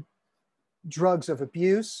drugs of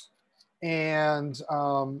abuse and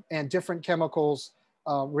different chemicals,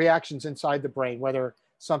 reactions inside the brain, whether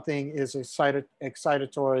something is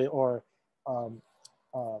excitatory or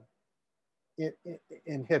it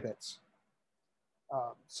inhibits.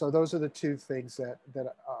 So those are the two things that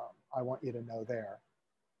I want you to know there.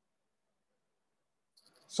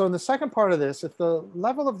 So in the second part of this, if the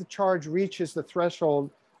level of the charge reaches the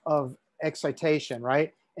threshold of excitation,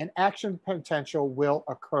 right, an action potential will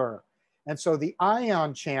occur. And so the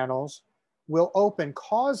ion channels will open,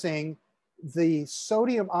 causing the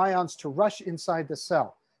sodium ions to rush inside the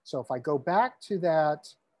cell. So if I go back to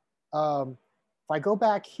that, if I go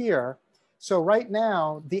back here, so right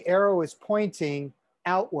now the arrow is pointing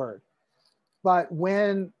outward. But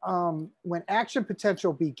when action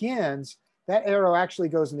potential begins, that arrow actually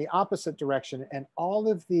goes in the opposite direction, and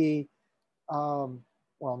all of the,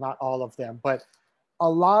 well, not all of them, but a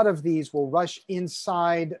lot of these will rush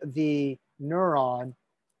inside the neuron,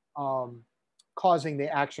 causing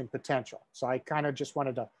the action potential. So I kind of just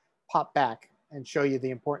wanted to pop back and show you the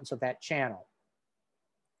importance of that channel.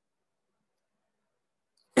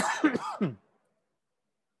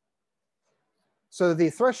 So the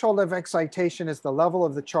threshold of excitation is the level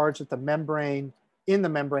of the charge at the membrane, in the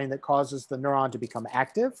membrane, that causes the neuron to become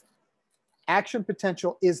active. Action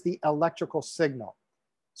potential is the electrical signal.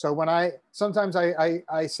 So when sometimes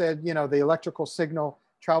I said, you know, the electrical signal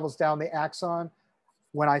travels down the axon.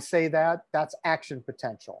 When I say that, that's action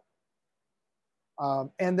potential.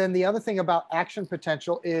 And then the other thing about action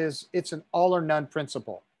potential is it's an all or none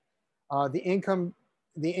principle. The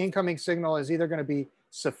incoming signal is either going to be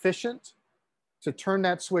sufficient to turn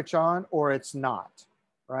that switch on, or it's not,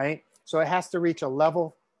 right? So it has to reach a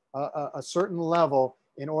level, a certain level,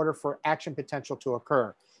 in order for action potential to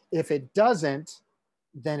occur. If it doesn't,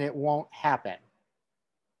 then it won't happen.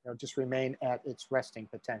 It'll just remain at its resting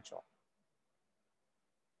potential.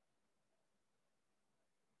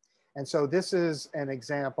 And so this is an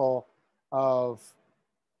example of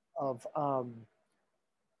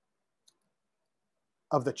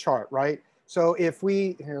the chart, right? So if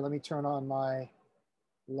we, here, let me turn on my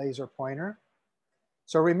laser pointer.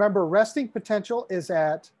 So remember, resting potential is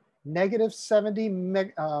at negative 70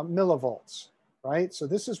 millivolts, right? So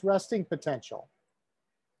this is resting potential.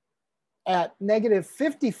 At negative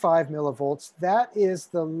 55 millivolts, that is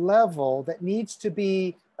the level that needs to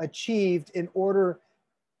be achieved in order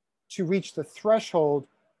to reach the threshold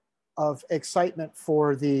of excitement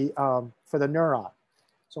for the neuron.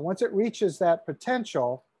 So once it reaches that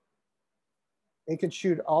potential, it can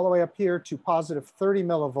shoot all the way up here to positive 30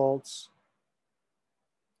 millivolts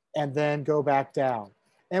and then go back down.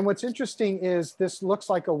 And what's interesting is this looks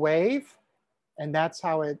like a wave, and that's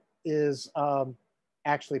how it is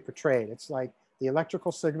actually portrayed. It's like the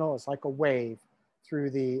electrical signal is like a wave through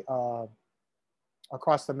the,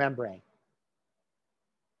 across the membrane.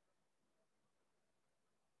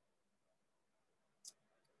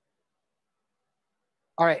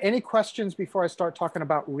 All right, any questions before I start talking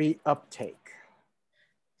about reuptake?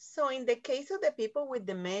 So in the case of the people with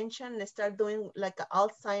dementia and they start doing like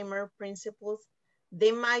Alzheimer principles,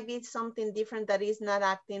 they might be something different that is not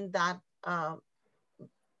acting that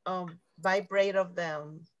vibrate of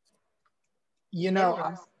them. You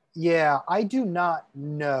know, yeah, I do not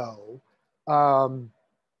know. And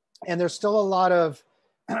there's still a lot of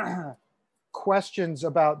questions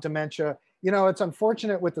about dementia. You know, it's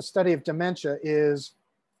unfortunate with the study of dementia is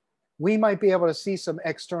we might be able to see some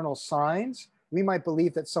external signs. We might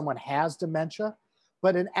believe that someone has dementia,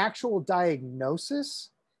 but an actual diagnosis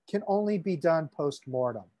can only be done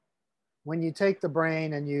post-mortem. When you take the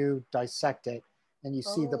brain and you dissect it and you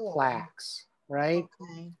see the plaques, right?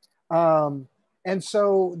 Okay. And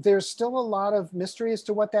so there's still a lot of mystery as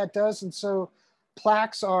to what that does. And so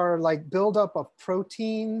plaques are like buildup of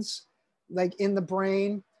proteins like in the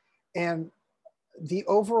brain, and the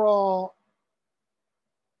overall,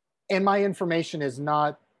 and my information is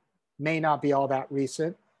may not be all that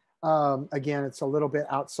recent. Again, it's a little bit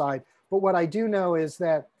outside, but what I do know is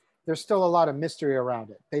that there's still a lot of mystery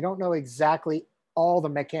around it. They don't know exactly all the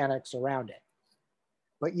mechanics around it.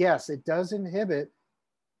 But yes, it does inhibit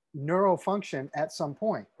neural function at some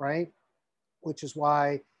point, right? Which is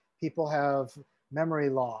why people have memory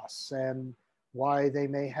loss and why they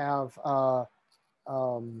may have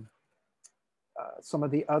some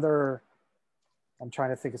of the other, I'm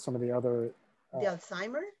trying to think of some of the other. The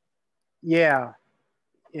Alzheimer? Yeah,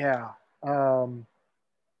 yeah.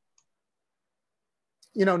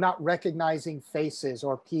 You know, not recognizing faces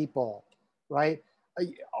or people, right?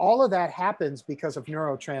 All of that happens because of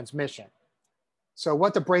neurotransmission. So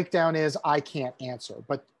what the breakdown is, I can't answer,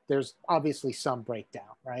 but there's obviously some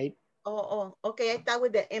breakdown, right? Oh, okay. I thought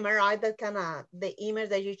with the MRI, that kind of, the image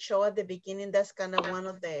that you show at the beginning, that's kind of one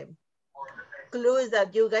of the clues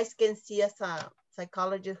that you guys can see as a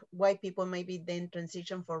psychologist, why people maybe then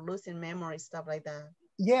transition for losing memory, stuff like that.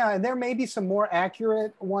 Yeah, and there may be some more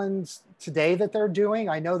accurate ones today that they're doing.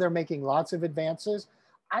 I know they're making lots of advances.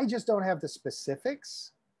 I just don't have the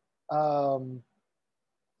specifics. You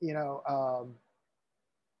know,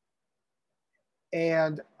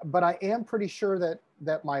 but I am pretty sure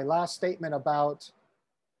that my last statement about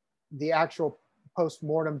the actual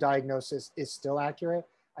post-mortem diagnosis is still accurate.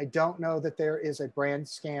 I don't know that there is a brain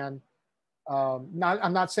scan. I'm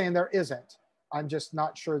not saying there isn't. I'm just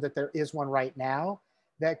not sure that there is one right now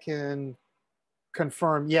that can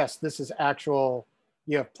confirm, yes, this is actual,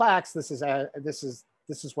 you have plaques, this is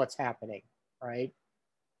what's happening, right?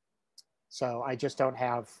 So I just don't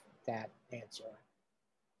have that answer.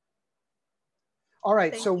 All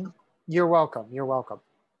right, so you're welcome, you're welcome.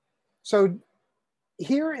 So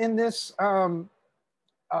here in this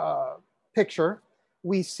picture,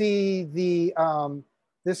 we see the,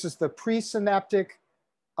 this is the presynaptic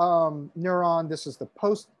neuron, this is the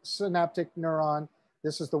postsynaptic neuron.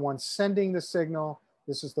 This is the one sending the signal.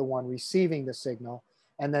 This is the one receiving the signal.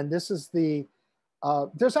 And then this is the,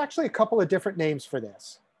 there's actually a couple of different names for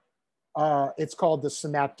this. It's called the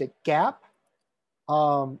synaptic gap,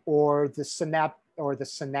 or the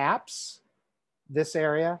synapse, this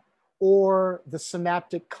area, or the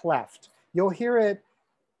synaptic cleft. You'll hear it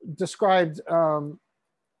described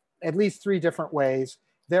at least 3 different ways.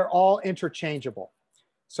 They're all interchangeable.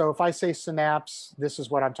 So if I say synapse, this is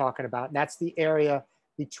what I'm talking about. And that's the area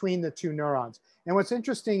between the 2 neurons. And what's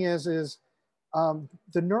interesting is the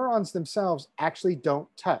neurons themselves actually don't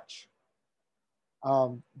touch.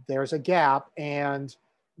 There's a gap, and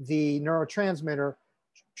the neurotransmitter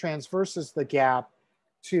transverses the gap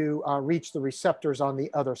to reach the receptors on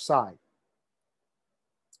the other side.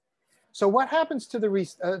 So what happens to the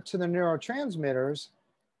neurotransmitters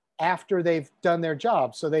after they've done their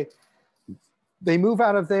job? So they move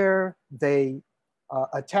out of there, they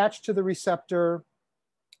attach to the receptor.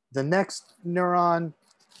 The next neuron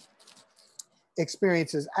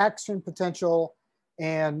experiences action potential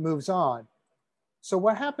and moves on. So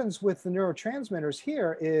what happens with the neurotransmitters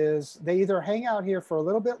here is they either hang out here for a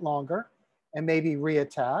little bit longer and maybe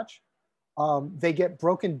reattach. They get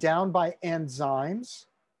broken down by enzymes,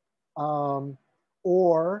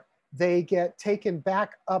 or they get taken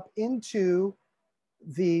back up into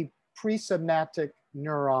the presynaptic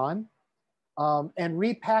neuron and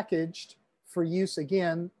repackaged for use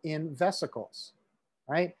again in vesicles,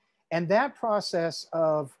 right? And that process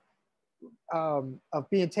of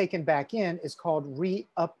being taken back in is called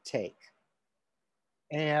reuptake.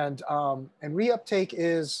 And reuptake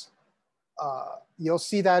is, you'll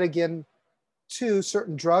see that again too.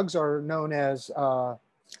 Certain drugs are known as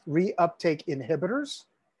reuptake inhibitors.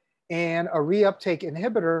 And a reuptake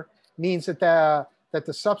inhibitor means that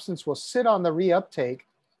the substance will sit on the reuptake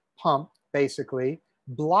pump, basically,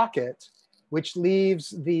 block it, which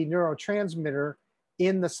leaves the neurotransmitter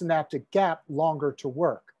in the synaptic gap longer to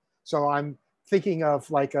work. So I'm thinking of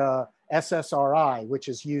like a SSRI, which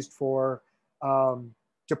is used for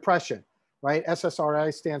depression, right?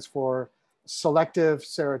 SSRI stands for selective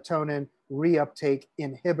serotonin reuptake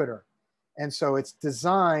inhibitor. And so it's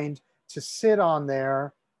designed to sit on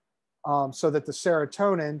there so that the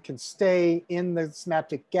serotonin can stay in the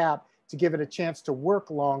synaptic gap to give it a chance to work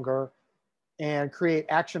longer and create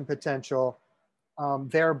action potential,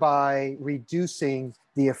 thereby reducing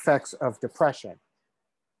the effects of depression.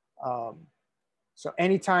 So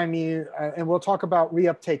anytime you, and we'll talk about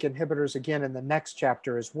reuptake inhibitors again in the next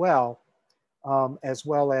chapter as well as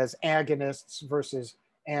agonists versus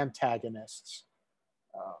antagonists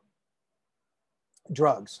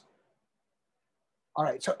drugs. All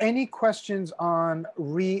right, so any questions on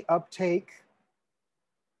reuptake?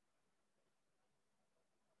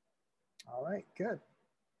 All right, good.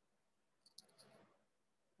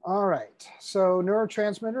 All right, so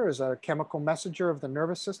neurotransmitter is a chemical messenger of the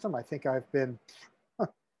nervous system. I think I've been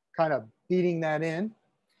kind of beating that in.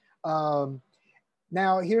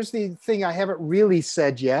 Now, here's the thing I haven't really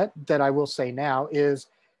said yet that I will say now is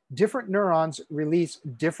different neurons release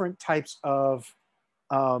different types of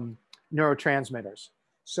neurotransmitters.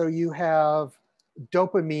 So you have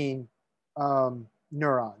dopamine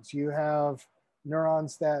neurons. You have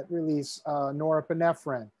neurons that release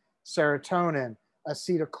norepinephrine, serotonin,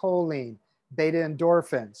 acetylcholine, beta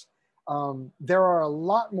endorphins. There are a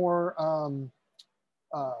lot more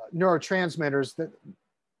neurotransmitters that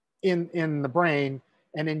in the brain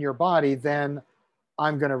and in your body than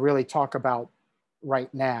I'm going to really talk about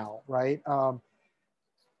right now, right?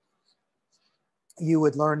 You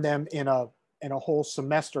would learn them in a whole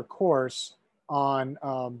semester course on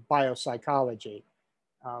biopsychology,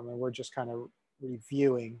 and we're just kind of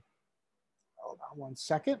reviewing. Hold on one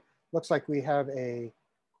second. Looks like we have a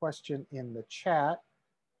question in the chat.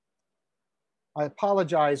 I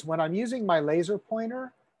apologize. When I'm using my laser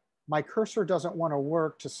pointer, my cursor doesn't want to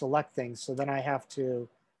work to select things. So then I have to,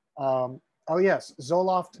 oh yes,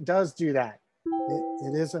 Zoloft does do that.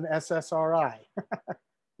 It is an SSRI.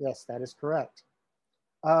 Yes, that is correct.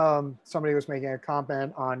 Somebody was making a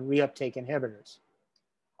comment on reuptake inhibitors.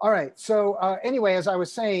 All right, so anyway, as I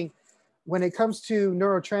was saying, when it comes to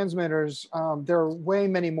neurotransmitters, there are way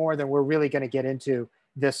many more than we're really going to get into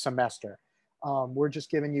this semester. We're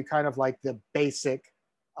just giving you kind of like the basic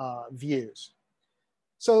views.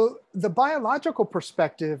 So the biological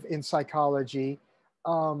perspective in psychology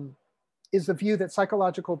is the view that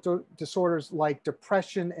psychological disorders like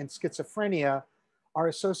depression and schizophrenia are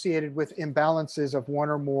associated with imbalances of one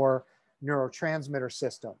or more neurotransmitter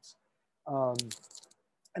systems,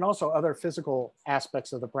 and also other physical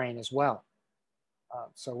aspects of the brain as well.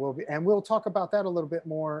 So we'll talk about that a little bit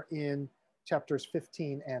more in chapters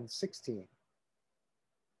 15 and 16.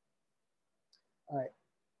 All right.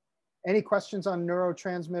 Any questions on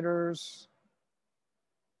neurotransmitters,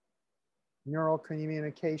 neural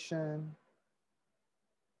communication?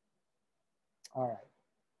 All right.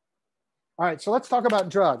 All right, so let's talk about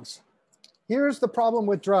drugs. Here's the problem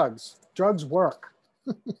with drugs. Drugs work.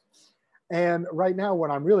 And right now, what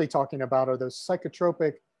I'm really talking about are those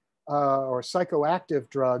psychotropic or psychoactive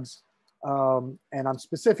drugs. And I'm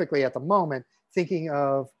specifically at the moment thinking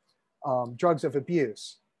of drugs of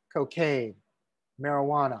abuse, cocaine,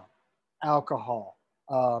 marijuana, alcohol,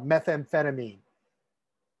 methamphetamine.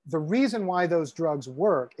 The reason why those drugs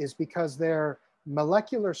work is because their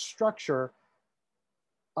molecular structure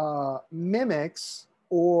mimics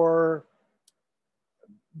or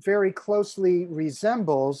very closely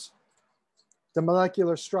resembles the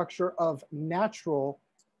molecular structure of natural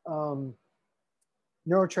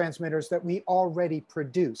neurotransmitters that we already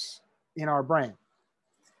produce in our brain.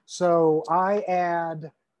 So I add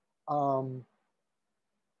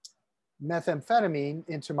methamphetamine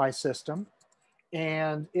into my system,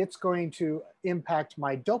 and it's going to impact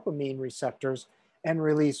my dopamine receptors and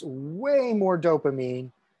release way more dopamine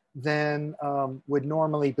than would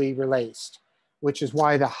normally be released, which is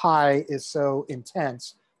why the high is so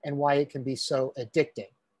intense and why it can be so addicting.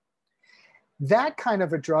 That kind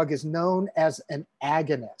of a drug is known as an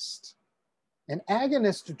agonist. An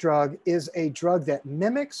agonist drug is a drug that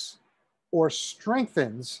mimics or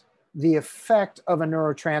strengthens the effect of a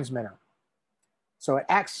neurotransmitter. So it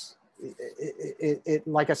acts,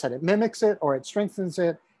 like I said, it mimics it or it strengthens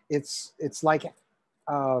it. It's like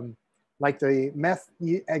the meth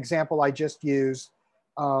example I just used.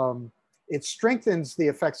 It strengthens the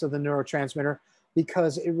effects of the neurotransmitter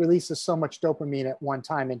because it releases so much dopamine at one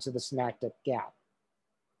time into the synaptic gap.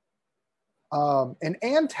 An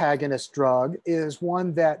antagonist drug is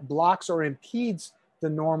one that blocks or impedes the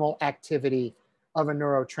normal activity of a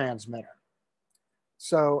neurotransmitter.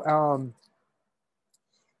 So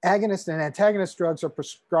agonist and antagonist drugs are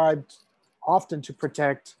prescribed often to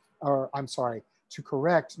correct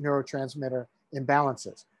neurotransmitter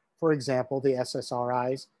imbalances. For example, the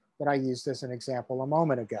SSRIs that I used as an example a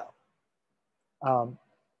moment ago.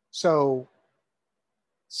 So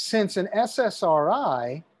since an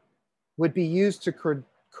SSRI would be used to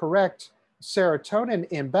correct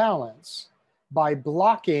serotonin imbalance by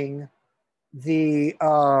blocking the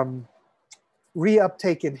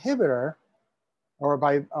reuptake inhibitor, or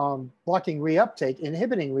by blocking reuptake,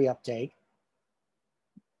 inhibiting reuptake,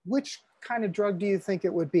 which kind of drug do you think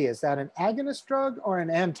it would be? Is that an agonist drug or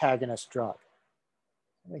an antagonist drug?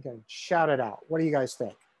 I think I can shout it out. What do you guys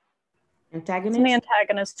think? Antagonist? It's an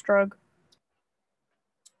antagonist drug.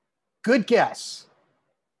 Good guess.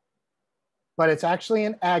 But it's actually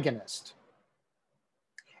an agonist.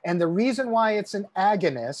 And the reason why it's an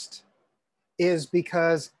agonist is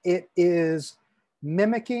because it is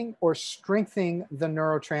mimicking or strengthening the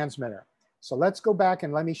neurotransmitter. So let's go back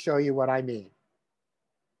and let me show you what I mean.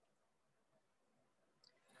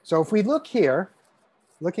 So if we look here,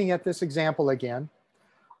 looking at this example again,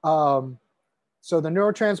 so the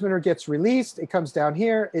neurotransmitter gets released, it comes down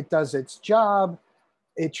here, it does its job,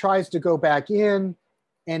 it tries to go back in,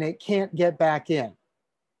 and it can't get back in.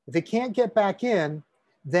 If it can't get back in,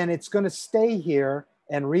 then it's going to stay here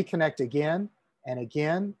and reconnect again and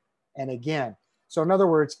again and again. So in other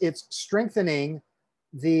words, it's strengthening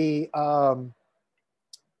the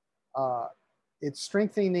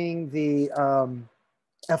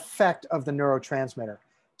effect of the neurotransmitter.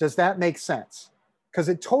 Does that make sense? Because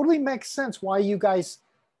it totally makes sense why you guys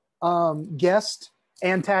guessed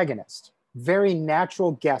antagonist. Very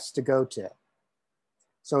natural guess to go to.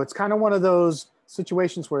 So it's kind of one of those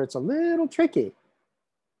situations where it's a little tricky,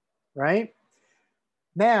 right?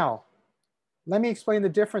 Now, let me explain the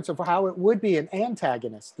difference of how it would be an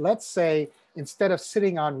antagonist. Let's say instead of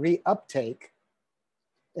sitting on reuptake,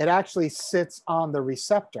 it actually sits on the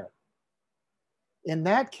receptor. In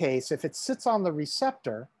that case, if it sits on the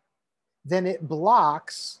receptor, then it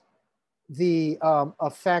blocks the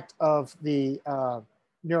effect of the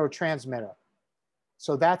neurotransmitter.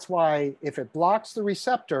 So that's why if it blocks the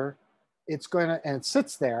receptor, it's going to, and it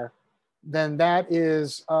sits there, then that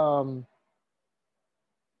is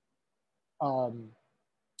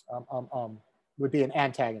would be an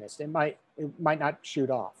antagonist. It might not shoot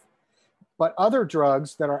off. But other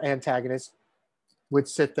drugs that are antagonists would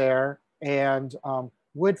sit there and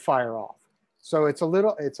would fire off. So it's a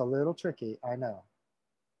little tricky, I know.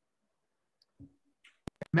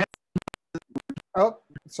 Oh,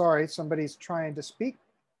 sorry, somebody's trying to speak.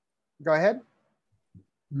 Go ahead.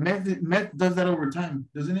 Meth does that over time,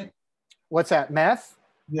 doesn't it? What's that, meth?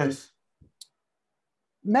 Yes.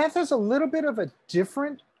 Meth is a little bit of a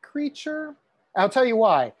different creature. I'll tell you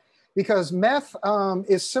why. Because meth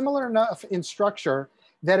is similar enough in structure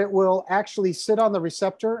that it will actually sit on the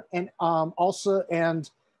receptor and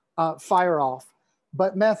fire off.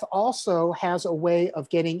 But meth also has a way of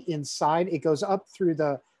getting inside. It goes up through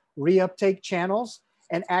the reuptake channels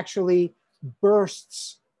and actually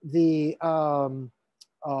bursts the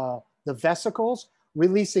vesicles,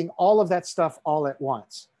 releasing all of that stuff all at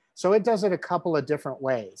once. So it does it a couple of different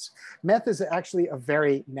ways. Meth is actually a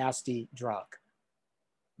very nasty drug.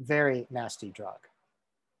 Very nasty drug.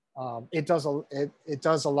 It does a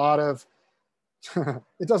lot of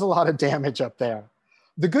it does a lot of damage up there.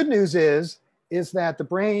 The good news is that the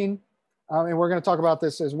brain, and we're going to talk about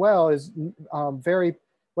this as well, is very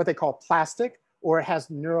what they call plastic, or it has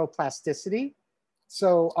neuroplasticity,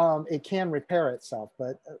 so it can repair itself.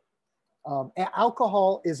 But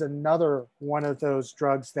alcohol is another one of those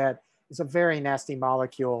drugs that is a very nasty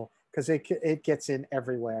molecule because it gets in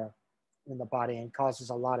everywhere in the body and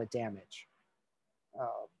causes a lot of damage.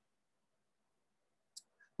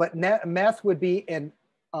 But meth would be an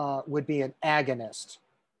agonist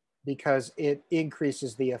because it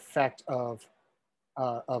increases the effect of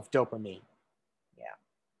dopamine. Yeah.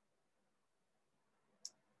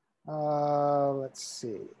 Let's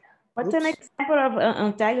see. What's an example of an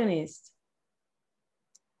antagonist?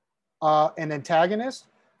 An antagonist?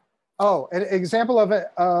 Oh, an example of it.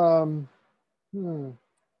 I'll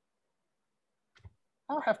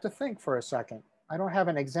have to think for a second. I don't have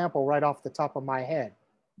an example right off the top of my head.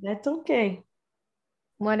 That's okay.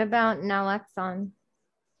 What about naloxone?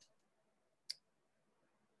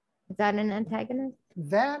 Is that an antagonist?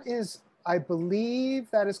 That is, I believe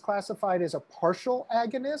that is classified as a partial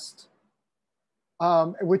agonist,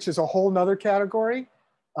 which is a whole nother category.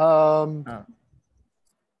 And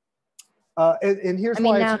here's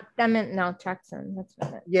why. I meant naltrexone. That's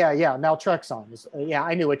what it. Yeah, naltrexone. Yeah,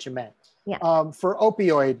 I knew what you meant. Yeah. For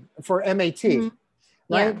opioid, for MAT,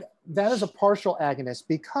 Mm-hmm. right? Yeah. That is a partial agonist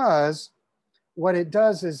because what it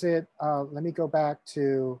does is let me go back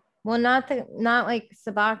to. Well, not like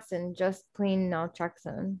Suboxone, just plain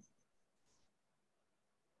naltrexone.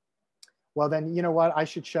 Well, then you know what? I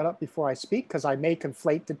should shut up before I speak because I may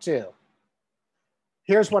conflate the two.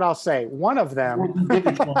 Here's what I'll say. One of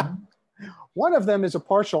them is a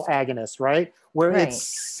partial agonist, right? Where it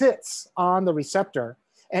sits on the receptor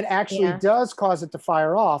and actually does cause it to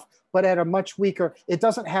fire off, but at a much weaker, it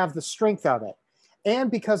doesn't have the strength of it. And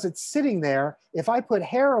because it's sitting there, if I put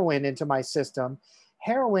heroin into my system,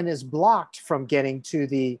 heroin is blocked from getting to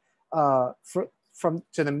the, I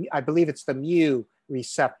believe it's the mu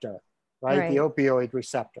receptor, right? The opioid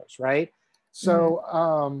receptors, right?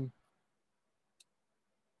 So,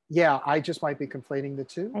 yeah, I just might be conflating the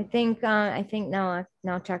two. I think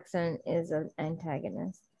naltrexone is an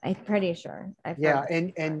antagonist. I'm pretty sure.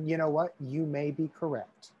 And you know what? You may be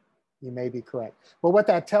correct. You may be correct. But what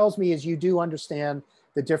that tells me is you do understand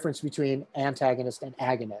the difference between antagonist and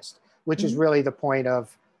agonist, which is really the point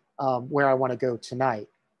of where I want to go tonight.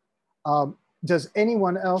 Does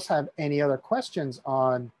anyone else have any other questions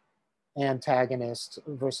on antagonist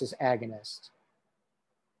versus agonist?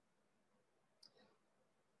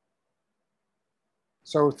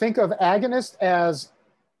 So think of agonist as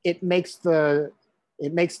it makes the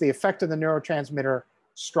effect of the neurotransmitter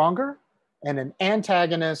stronger, and an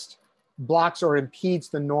antagonist blocks or impedes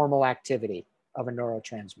the normal activity of a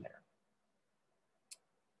neurotransmitter.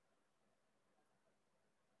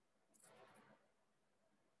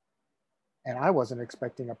 And I wasn't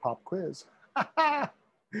expecting a pop quiz.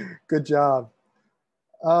 Good job.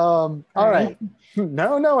 All right.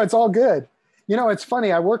 No, it's all good. You know, it's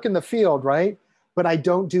funny. I work in the field, right? But I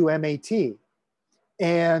don't do MAT.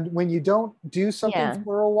 And when you don't do something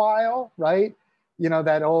for a while, right? You know,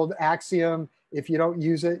 that old axiom, if you don't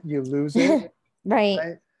use it, you lose it.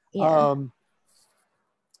 Right. Yeah.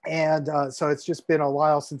 So it's just been a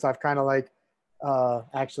while since I've kind of like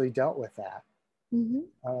actually dealt with that.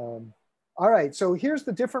 All right, so here's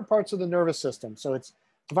the different parts of the nervous system. So it's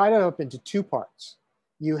divided up into two parts.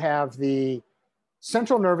 You have the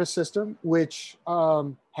central nervous system, which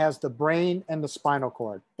has the brain and the spinal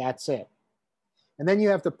cord. That's it. And then you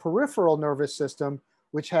have the peripheral nervous system,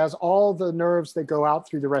 which has all the nerves that go out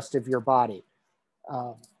through the rest of your body.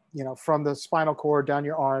 You know, from the spinal cord, down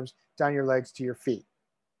your arms, down your legs to your feet.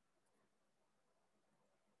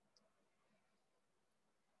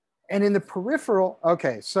 And in the peripheral,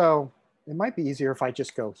 okay, so it might be easier if I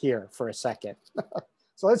just go here for a second.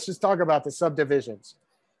 So let's just talk about the subdivisions.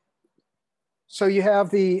 So you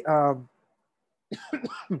have the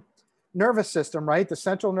nervous system, right? The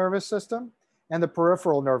central nervous system and the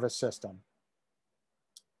peripheral nervous system.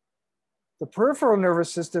 The peripheral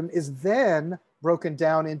nervous system is then broken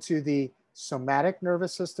down into the somatic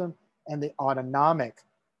nervous system and the autonomic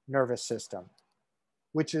nervous system,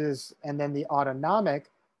 and then the autonomic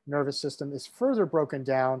nervous system is further broken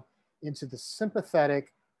down into the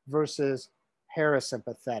sympathetic versus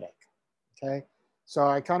parasympathetic, okay? So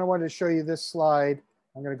I kind of wanted to show you this slide.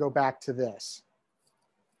 I'm going to go back to this.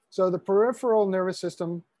 So the peripheral nervous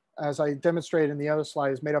system, as I demonstrated in the other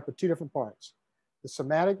slide, is made up of two different parts. The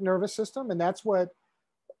somatic nervous system, and that's what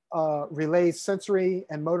relays sensory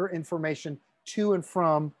and motor information to and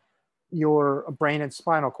from your brain and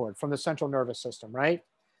spinal cord, from the central nervous system, right?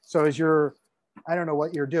 So as you're, I don't know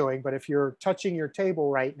what you're doing, but if you're touching your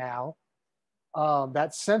table right now,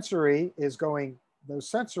 that sensory is going, those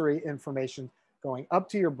sensory information going up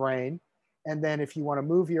to your brain. And then if you want to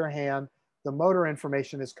move your hand, the motor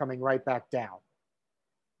information is coming right back down.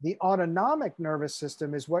 The autonomic nervous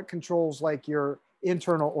system is what controls like your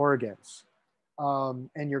internal organs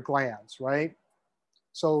and your glands, right?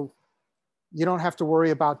 So you don't have to worry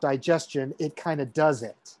about digestion. It kind of does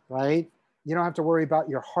it, right? You don't have to worry about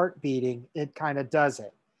your heart beating. It kind of does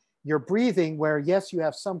it. Your breathing, where yes, you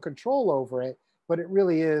have some control over it, but it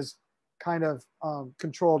really is kind of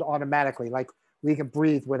controlled automatically. Like we can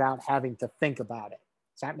breathe without having to think about it.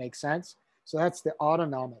 Does that make sense? So that's the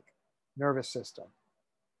autonomic nervous system.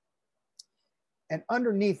 And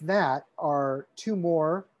underneath that are two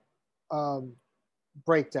more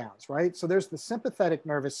breakdowns, right? So there's the sympathetic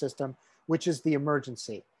nervous system, which is the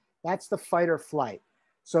emergency. That's the fight or flight.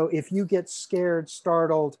 So if you get scared,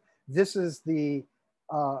 startled, this is the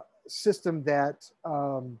system that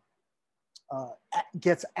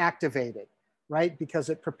gets activated, right? Because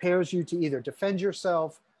it prepares you to either defend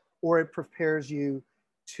yourself or it prepares you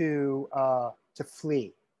to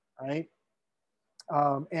flee, right?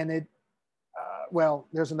 And it, well,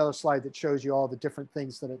 there's another slide that shows you all the different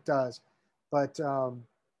things that it does, but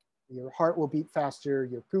your heart will beat faster,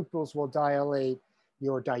 your pupils will dilate,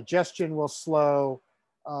 your digestion will slow,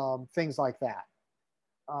 things like that.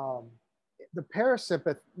 The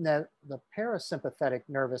parasympathetic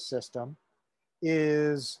nervous system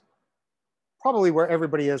is probably where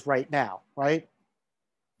everybody is right now, right?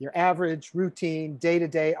 Your average, routine,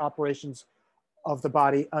 day-to-day operations of the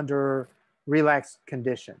body under relaxed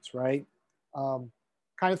conditions, right?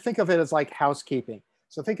 Kind of think of it as like housekeeping.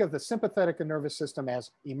 So think of the sympathetic nervous system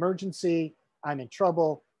as emergency, I'm in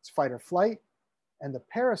trouble, it's fight or flight, and the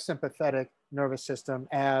parasympathetic nervous system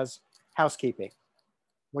as housekeeping,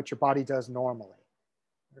 what your body does normally.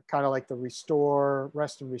 They're kind of like the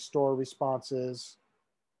rest and restore responses.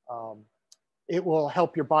 It will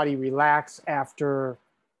help your body relax after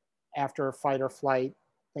fight or flight,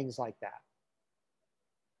 things like that.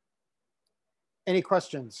 Any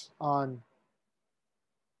questions on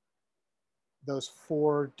those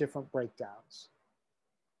four different breakdowns?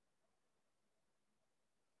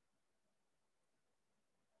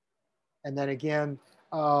 And then again,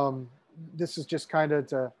 this is just kind of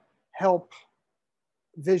to help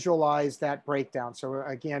visualize that breakdown. So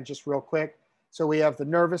again, just real quick. So we have the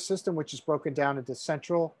nervous system, which is broken down into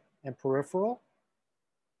central and peripheral.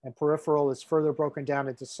 And peripheral is further broken down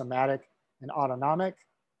into somatic and autonomic.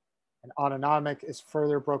 And autonomic is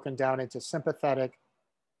further broken down into sympathetic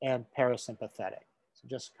and parasympathetic. So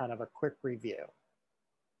just kind of a quick review.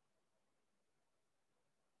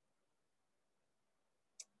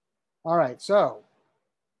 All right, so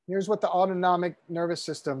here's what the autonomic nervous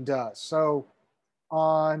system does. So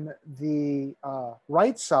on the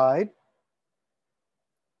right side,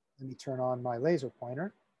 let me turn on my laser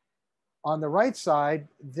pointer. On the right side,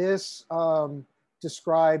 this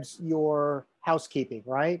describes your housekeeping,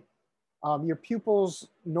 right? Your pupils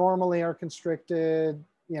normally are constricted,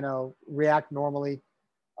 you know, react normally.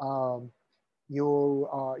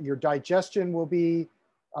 Your digestion will be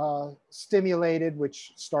stimulated,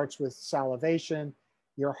 which starts with salivation.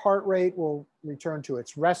 Your heart rate will return to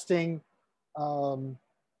its resting heart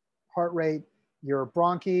rate. Your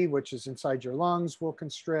bronchi, which is inside your lungs, will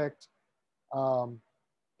constrict.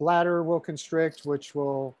 Bladder will constrict, which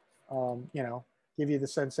will, you know, give you the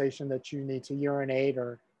sensation that you need to urinate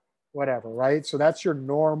or whatever, right? So that's your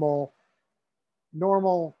normal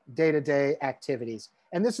day-to-day activities.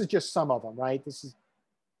 And this is just some of them, right? This is,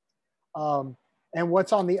 and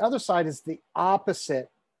what's on the other side is the opposite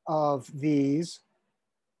of these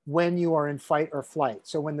when you are in fight or flight.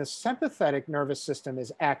 So when the sympathetic nervous system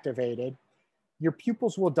is activated, your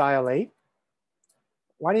pupils will dilate.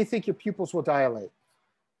 Why do you think your pupils will dilate?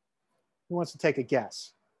 Who wants to take a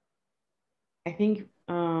guess? I think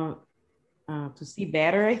to see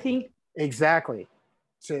better, I think. Exactly.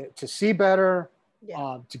 To see better,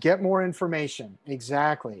 Yeah. to get more information.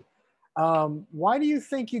 Exactly. Why do you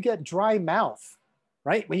think you get dry mouth,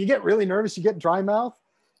 right? When you get really nervous, you get dry mouth.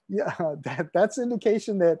 Yeah, that's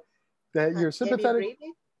indication that you're sympathetic. Heavy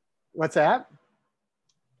breathing? What's that?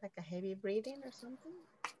 Like a heavy breathing or something?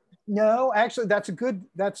 No, actually, that's a good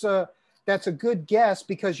guess,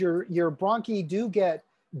 because your bronchi do get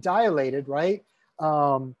dilated, right?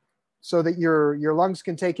 So that your lungs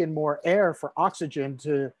can take in more air for oxygen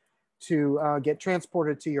to get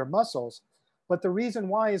transported to your muscles. But the reason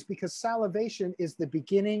why is because salivation is the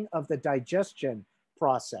beginning of the digestion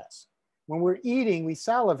process. When we're eating, we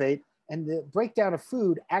salivate, and the breakdown of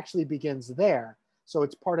food actually begins there. So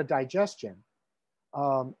it's part of digestion.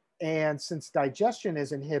 And since digestion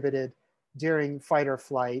is inhibited during fight or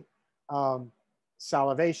flight,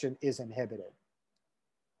 salivation is inhibited.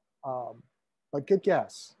 But good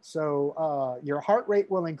guess. So your heart rate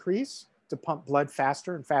will increase to pump blood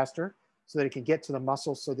faster and faster so that it can get to the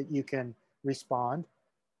muscles so that you can respond.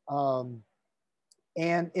 And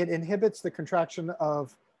it inhibits the contraction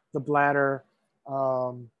of the bladder,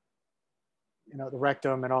 the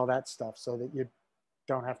rectum and all that stuff, so that you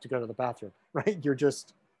don't have to go to the bathroom, right? You're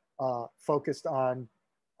just focused on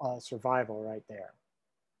survival right there.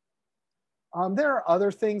 There are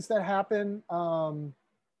other things that happen. Some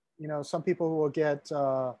people will get,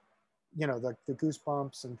 the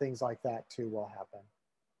goosebumps and things like that too will happen.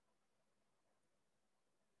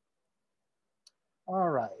 All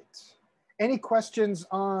right. Any questions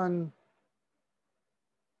on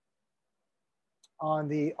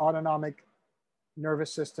the autonomic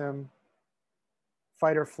nervous system,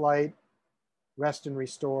 fight or flight, rest and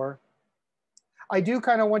restore? I do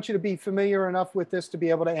kind of want you to be familiar enough with this to be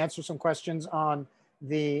able to answer some questions on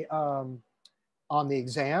the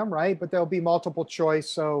exam, right? But there'll be multiple choice.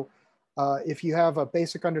 So if you have a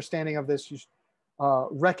basic understanding of this,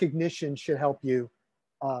 recognition should help you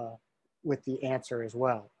with the answer as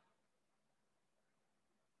well.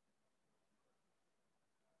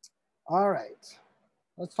 All right,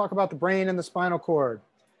 let's talk about the brain and the spinal cord.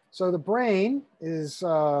 So the brain is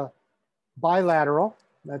bilateral.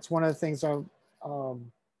 That's one of the things and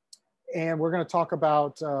we're going to talk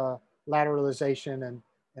about lateralization and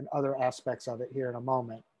other aspects of it here in a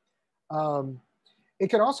moment. It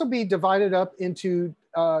can also be divided up into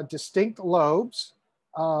distinct lobes.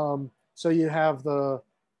 So you have the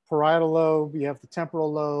parietal lobe, you have the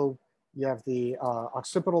temporal lobe, you have the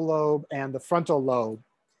occipital lobe and the frontal lobe,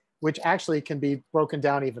 which actually can be broken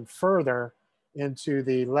down even further into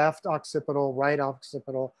the left occipital, right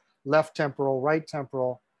occipital, left temporal, right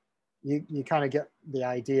temporal. You kind of get the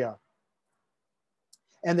idea.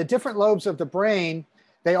 And the different lobes of the brain,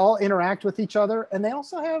 they all interact with each other, and they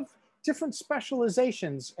also have different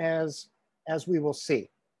specializations as we will see.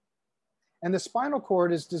 And the spinal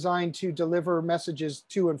cord is designed to deliver messages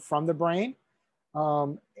to and from the brain.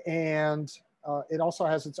 And it also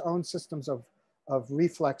has its own systems of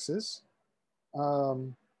reflexes.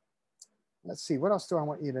 Let's see, what else do I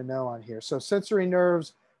want you to know on here? So sensory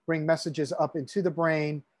nerves bring messages up into the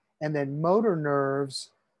brain, and then motor nerves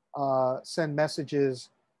send messages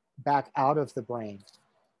back out of the brain.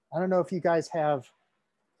 I don't know if you guys have,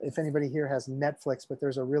 if anybody here has Netflix, but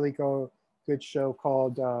there's a really good show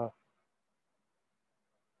called,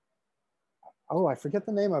 oh, I forget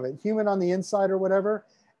the name of it, Human on the Inside or whatever.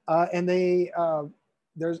 And it's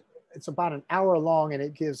about an hour long, and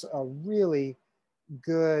it gives a really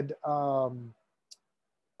good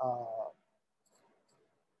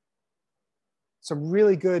some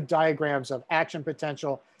really good diagrams of action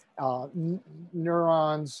potential,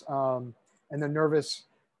 neurons, and the nervous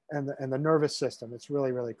system. It's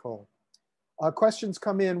really, really cool. Questions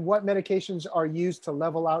come in: what medications are used to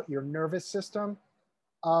level out your nervous system?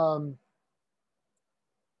 So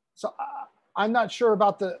I'm not sure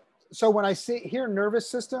about so when I hear nervous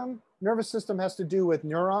system has to do with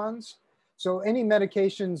neurons. So any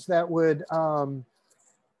medications that would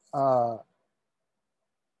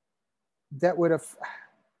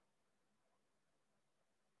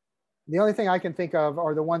the only thing I can think of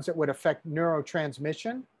are the ones that would affect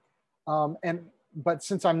neurotransmission. But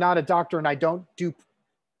since I'm not a doctor and I don't do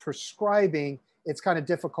prescribing, it's kind of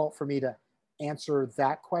difficult for me to answer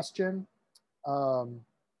that question per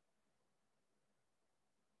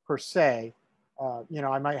se.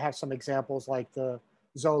 I might have some examples like the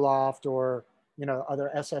Zoloft or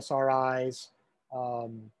other SSRIs,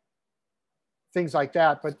 things like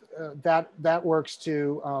that. But that works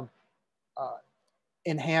to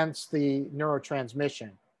enhance the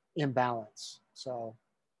neurotransmission imbalance. So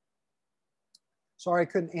sorry I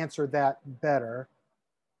couldn't answer that better.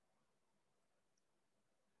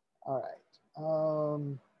 All right.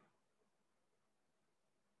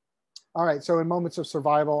 All right, so in moments of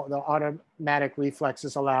survival, the automatic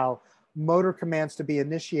reflexes allow motor commands to be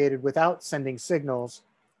initiated without sending signals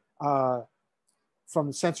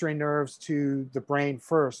from sensory nerves to the brain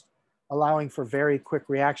first, allowing for very quick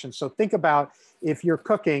reactions. So think about if you're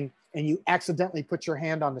cooking and you accidentally put your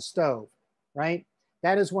hand on the stove, right?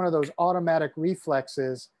 That is one of those automatic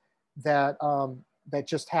reflexes that that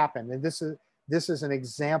just happened. And this is an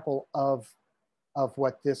example of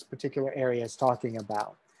what this particular area is talking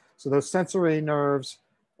about. So those sensory nerves,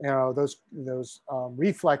 you know, those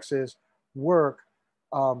reflexes work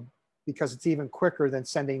because it's even quicker than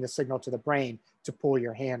sending the signal to the brain to pull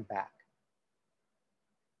your hand back.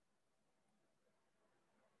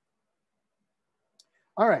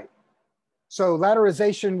 All right. So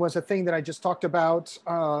lateralization was a thing that I just talked about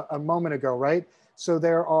a moment ago, right? So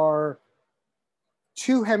there are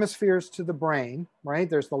two hemispheres to the brain, right?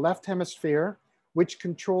 There's the left hemisphere, which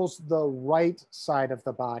controls the right side of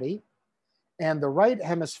the body, and the right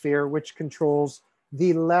hemisphere, which controls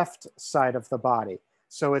the left side of the body.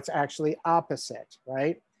 So it's actually opposite,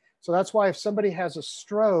 right? So that's why if somebody has a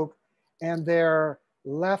stroke and their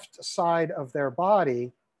left side of their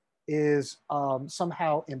body is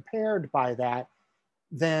somehow impaired by that,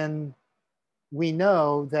 then we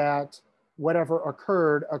know that whatever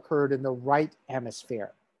occurred in the right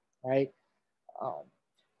hemisphere, right?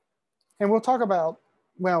 And we'll talk about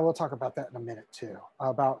that in a minute too,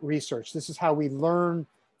 about research. This is how we learn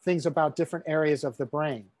things about different areas of the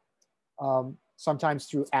brain, sometimes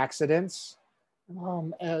through accidents,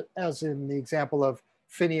 as in the example of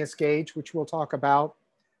Phineas Gage, which we'll talk about,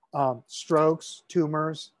 strokes,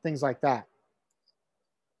 tumors, things like that.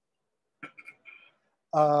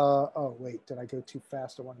 Oh, wait, did I go too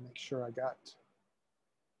fast? I want to make sure I got,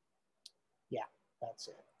 yeah, that's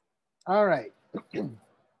it. All right.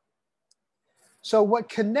 So what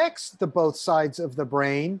connects the both sides of the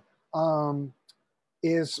brain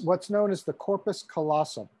is what's known as the corpus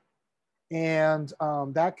callosum. And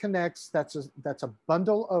that connects, that's a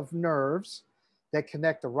bundle of nerves that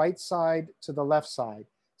connect the right side to the left side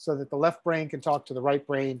so that the left brain can talk to the right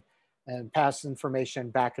brain and pass information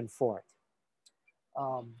back and forth.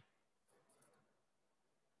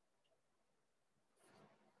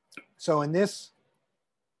 So in this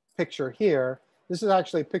picture here, this is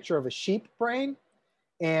actually a picture of a sheep brain,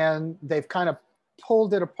 and they've kind of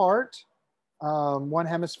pulled it apart, one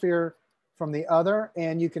hemisphere from the other,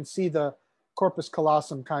 and you can see the corpus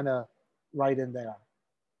callosum kind of right in there.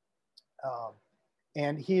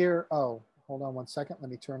 And here, oh, hold on one second.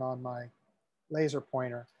 Let me turn on my laser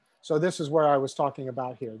pointer. So this is where I was talking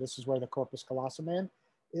about here. This is where the corpus callosum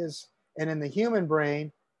is. And in the human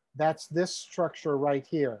brain, that's this structure right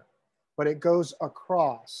here, but it goes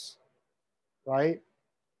across, right?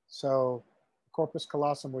 So corpus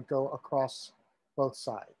callosum would go across both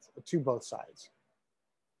sides, to both sides.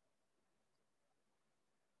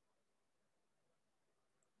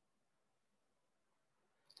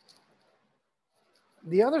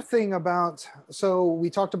 The other thing about, so we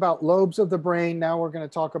talked about lobes of the brain. Now we're going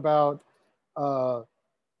to talk about, going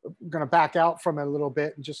to back out from it a little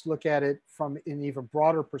bit and just look at it from an even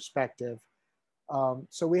broader perspective.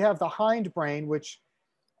 So we have the hindbrain, which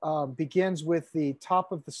begins with the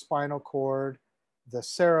top of the spinal cord, the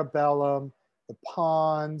cerebellum, the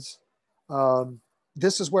pons.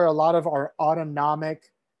 This is where a lot of our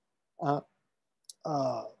autonomic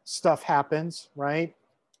stuff happens, right?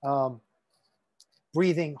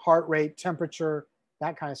 Breathing, heart rate, temperature,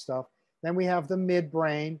 that kind of stuff. Then we have the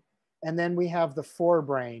midbrain, and then we have the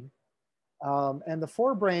forebrain. And the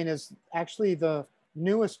forebrain is actually the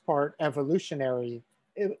newest part evolutionarily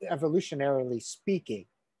speaking.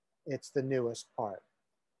 It's the newest part.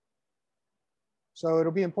 So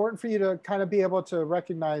it'll be important for you to kind of be able to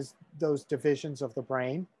recognize those divisions of the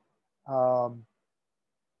brain. And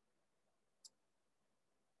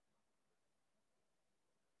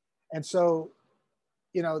so,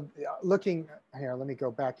 you know, looking here, let me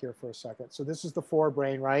go back here for a second. So this is the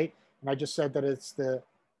forebrain, right? And I just said that it's the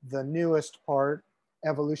newest part,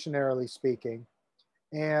 evolutionarily speaking.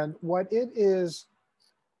 And what it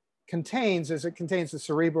contains the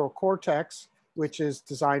cerebral cortex, which is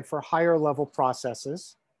designed for higher level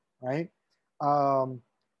processes, right?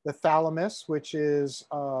 The thalamus, which is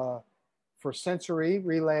for sensory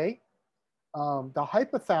relay. The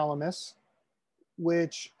hypothalamus,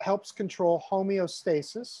 which helps control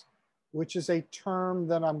homeostasis, which is a term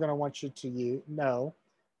that I'm going to want you to know.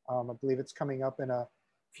 I believe it's coming up in a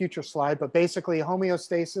future slide, but basically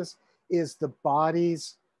homeostasis is the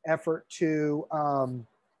body's effort to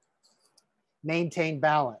maintain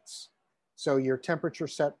balance. So your temperature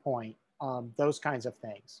set point, those kinds of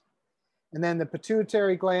things. And then the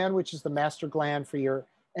pituitary gland, which is the master gland for your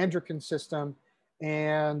endocrine system,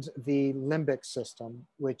 and the limbic system,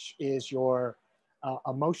 which is your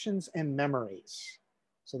emotions and memories.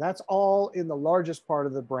 So that's all in the largest part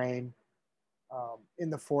of the brain, in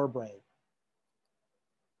the forebrain.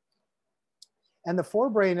 And the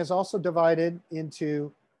forebrain is also divided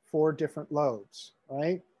into 4 different lobes,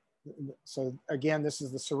 right? So again, this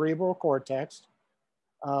is the cerebral cortex,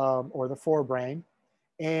 or the forebrain,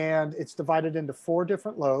 and it's divided into 4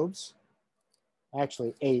 different lobes.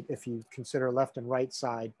 Actually 8 if you consider left and right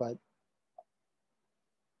side, but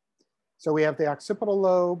so we have the occipital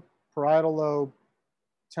lobe, parietal lobe,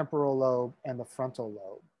 temporal lobe, and the frontal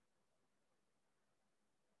lobe.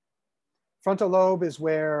 Frontal lobe is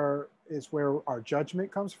where our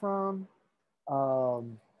judgment comes from,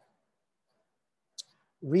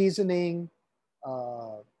 reasoning,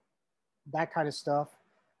 that kind of stuff.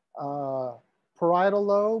 Parietal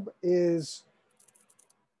lobe is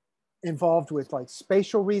involved with like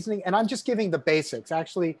spatial reasoning, and I'm just giving the basics.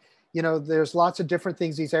 Actually, you know, there's lots of different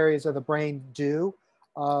things these areas of the brain do,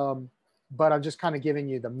 but I'm just kind of giving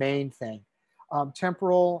you the main thing.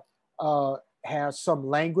 Temporal has some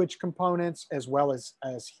language components as well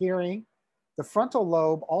as hearing. The frontal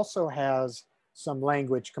lobe also has some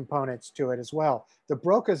language components to it as well. The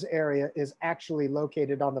Broca's area is actually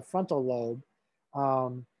located on the frontal lobe,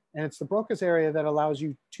 and it's the Broca's area that allows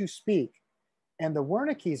you to speak. And the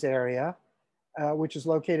Wernicke's area, which is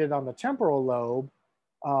located on the temporal lobe,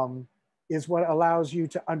 is what allows you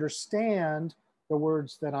to understand the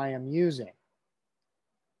words that I am using.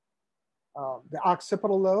 The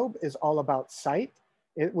occipital lobe is all about sight,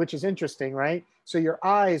 which is interesting, right? So your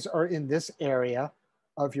eyes are in this area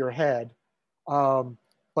of your head,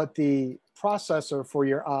 but the processor for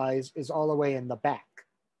your eyes is all the way in the back.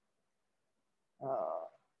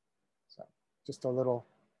 So just a little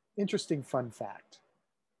interesting fun fact.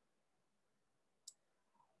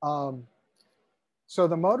 So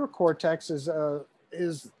the motor cortex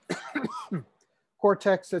is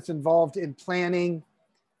cortex that's involved in planning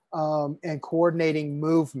and coordinating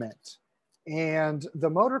movement. And the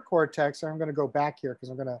motor cortex, I'm going to go back here because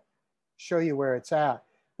I'm going to show you where it's at.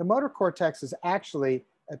 The motor cortex is actually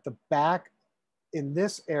at the back in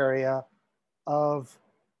this area of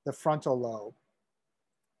the frontal lobe.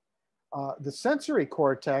 The sensory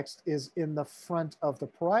cortex is in the front of the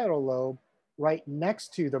parietal lobe, right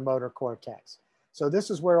next to the motor cortex. So this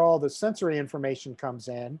is where all the sensory information comes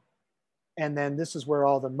in. And then this is where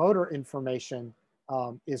all the motor information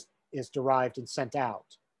is derived and sent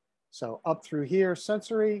out. So up through here,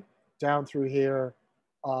 sensory, down through here,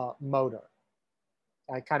 motor.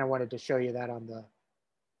 I kind of wanted to show you that on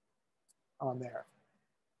there.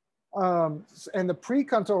 And the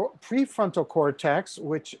prefrontal cortex,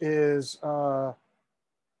 which is,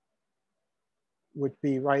 would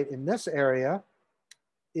be right in this area,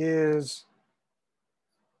 is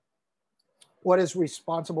what is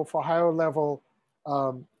responsible for higher level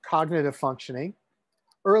cognitive functioning.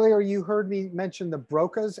 Earlier, you heard me mention the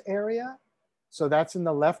Broca's area. So that's in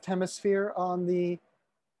the left hemisphere on the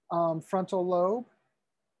frontal lobe.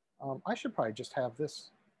 I should probably just have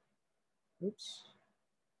this, oops,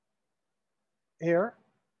 here.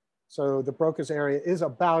 So the Broca's area is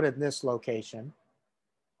about in this location.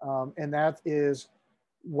 And that is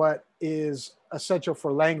what is essential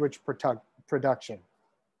for language production.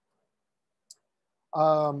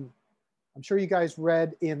 I'm sure you guys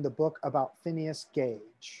read in the book about Phineas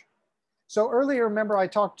Gage. So earlier, remember I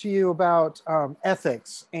talked to you about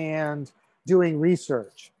ethics and doing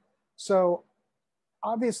research. So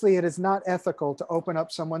obviously it is not ethical to open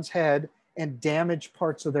up someone's head and damage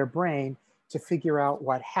parts of their brain to figure out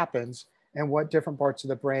what happens and what different parts of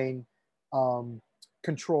the brain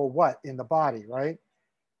control what in the body, right?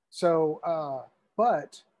 So,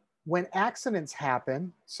 but when accidents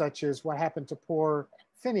happen, such as what happened to poor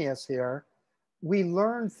Phineas here, we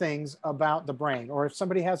learn things about the brain. Or if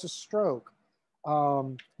somebody has a stroke,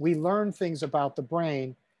 we learn things about the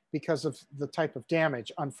brain because of the type of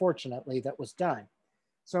damage, unfortunately, that was done.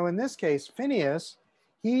 So in this case, Phineas,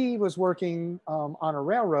 he was working on a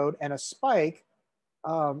railroad and a spike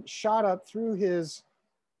shot up through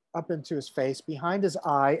up into his face, behind his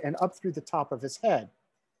eye, and up through the top of his head,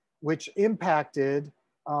 which impacted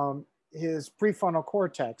his prefrontal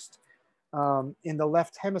cortex in the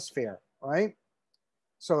left hemisphere, right?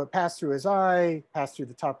 So it passed through his eye, passed through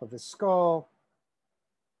the top of his skull.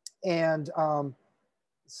 And let's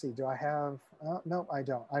see, do I have, no, I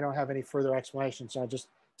don't. I don't have any further explanation, so I'll just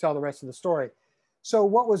tell the rest of the story. So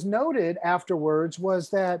what was noted afterwards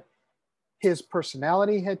was that his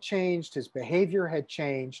personality had changed, his behavior had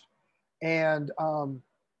changed, and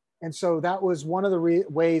And so that was one of the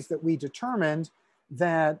ways that we determined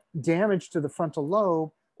that damage to the frontal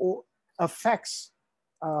lobe affects,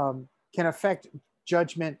 can affect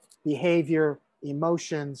judgment, behavior,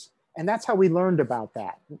 emotions. And that's how we learned about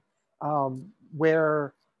that,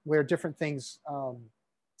 where different things,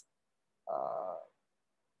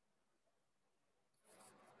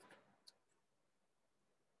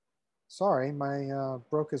 sorry, my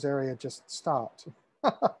Broca's area just stopped.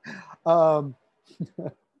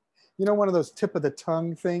 You know, one of those tip of the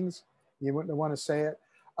tongue things, you wouldn't want to say it.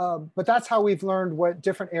 But that's how we've learned what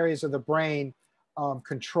different areas of the brain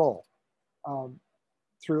control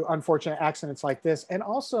through unfortunate accidents like this, and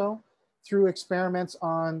also through experiments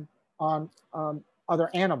on other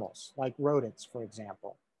animals, like rodents, for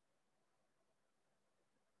example.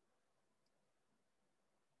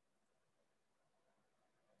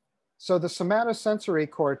 So the somatosensory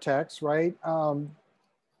cortex, right,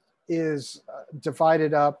 is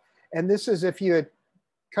divided up. And this is if you had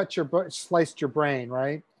sliced your brain,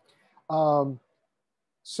 right?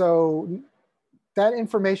 So that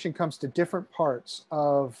information comes to different parts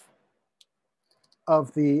of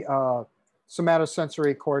the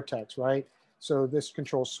somatosensory cortex, right? So this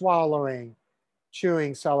controls swallowing,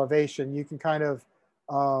 chewing, salivation. You can kind of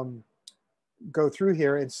go through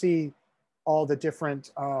here and see all the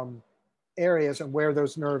different areas and where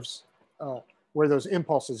those nerves, where those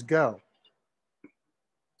impulses go.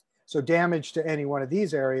 So damage to any one of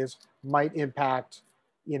these areas might impact,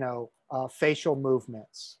 you know, facial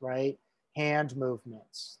movements, right? Hand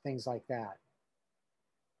movements, things like that.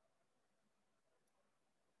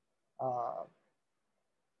 Or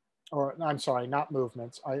I'm sorry, not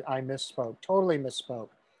movements. I misspoke, totally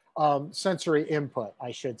misspoke. Sensory input,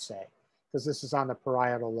 I should say, because this is on the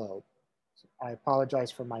parietal lobe. I apologize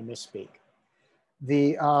for my misspeak.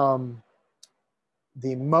 The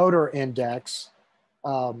motor index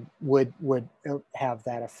would have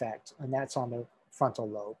that effect, and that's on the frontal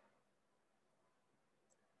lobe.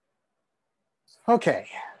 Okay.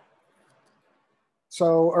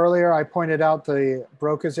 So earlier I pointed out the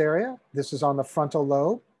Broca's area. This is on the frontal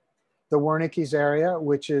lobe. The Wernicke's area,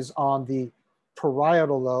 which is on the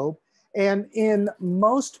parietal lobe. And in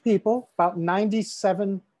most people, about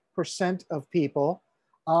 97% of people,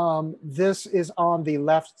 this is on the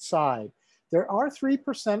left side. There are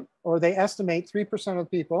 3%, or they estimate 3%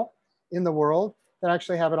 of people in the world that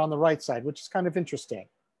actually have it on the right side, which is kind of interesting.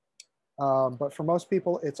 But for most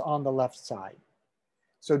people, it's on the left side.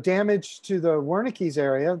 So damage to the Wernicke's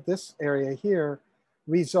area, this area here,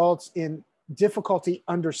 results in difficulty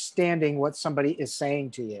understanding what somebody is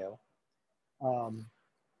saying to you.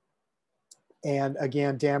 And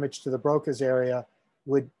again, damage to the Broca's area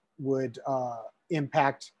would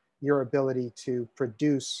impact your ability to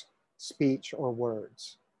produce speech or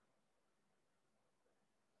words.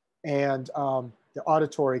 And the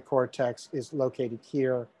auditory cortex is located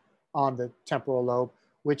here on the temporal lobe,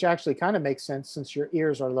 which actually kind of makes sense since your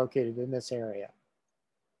ears are located in this area.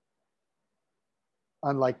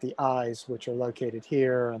 Unlike the eyes, which are located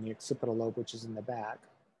here, and the occipital lobe, which is in the back.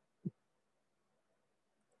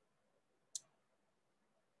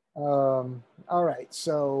 All right,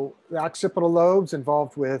 so the occipital lobe's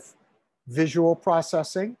involved with visual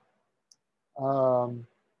processing.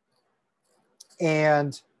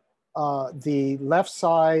 And the left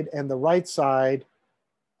side and the right side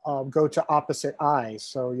go to opposite eyes.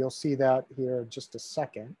 So you'll see that here in just a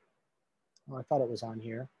second. Oh, I thought it was on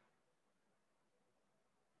here.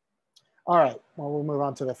 All right, well, we'll move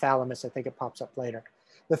on to the thalamus. I think it pops up later.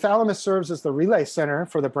 The thalamus serves as the relay center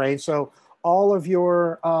for the brain. So all of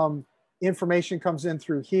your information comes in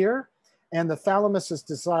through here, and the thalamus is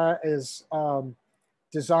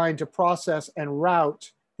designed to process and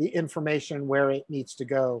route the information where it needs to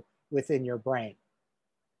go within your brain.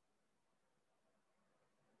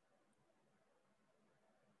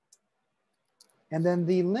 And then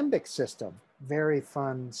the limbic system, very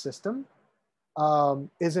fun system,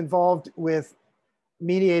 is involved with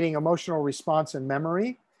mediating emotional response and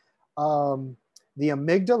memory. The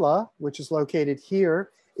amygdala, which is located here,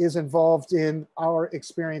 is involved in our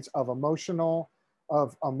experience of emotion,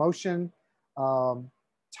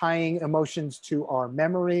 tying emotions to our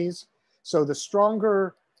memories. So the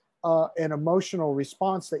stronger an emotional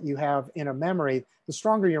response that you have in a memory, the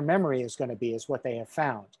stronger your memory is going to be, is what they have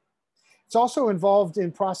found. It's also involved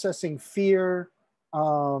in processing fear.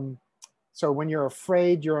 So when you're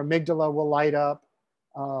afraid, your amygdala will light up.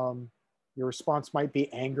 Your response might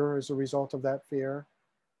be anger as a result of that fear.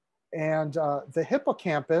 And the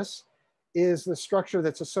hippocampus is the structure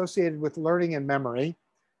that's associated with learning and memory,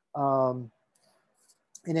 and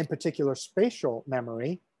in particular spatial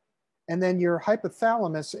memory. And then your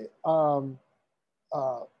hypothalamus,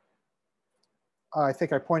 I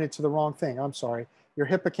think I pointed to the wrong thing, I'm sorry. Your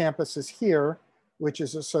hippocampus is here, which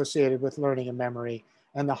is associated with learning and memory.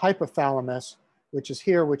 And the hypothalamus, which is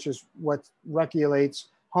here, which is what regulates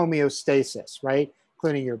homeostasis, right?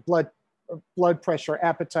 Including your blood pressure,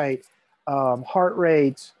 appetite, heart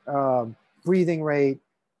rate, breathing rate,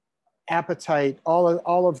 appetite,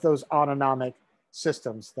 all of those autonomic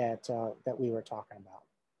systems that, that we were talking about.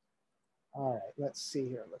 All right, let's see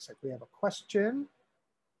here. Looks like we have a question.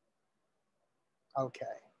 Okay.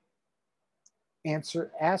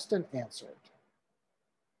 Asked and answered.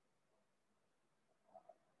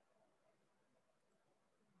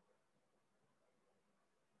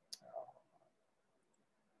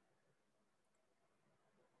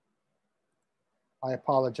 I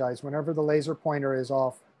apologize. Whenever the laser pointer is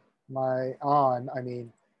off, my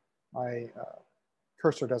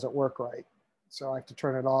cursor doesn't work right. So I have to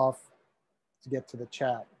turn it off to get to the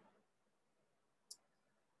chat.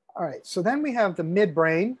 All right, so then we have the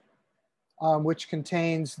midbrain, which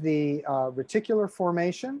contains the reticular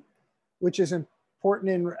formation, which is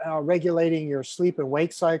important in regulating your sleep and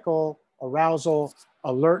wake cycle, arousal,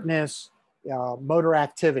 alertness, motor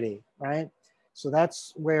activity, right? So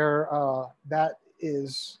that's where that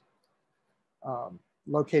is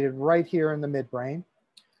located right here in the midbrain.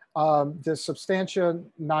 The substantia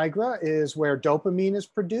nigra is where dopamine is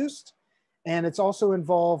produced, and it's also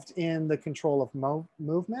involved in the control of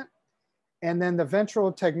movement. And then the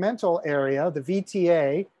ventral tegmental area, the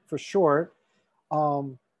VTA for short,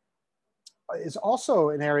 is also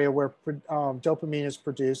an area where dopamine is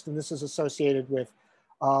produced, and this is associated with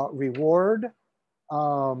reward,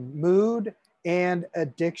 mood, and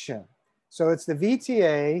addiction. So it's the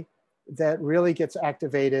VTA that really gets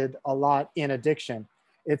activated a lot in addiction.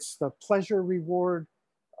 It's the pleasure reward,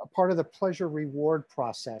 part of the pleasure reward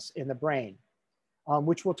process in the brain,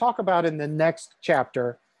 which we'll talk about in the next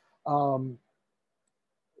chapter, because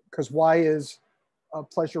why is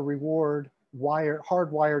pleasure reward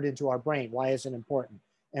hardwired into our brain? Why is it important?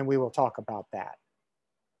 And we will talk about that.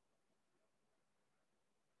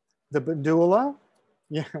 The medulla,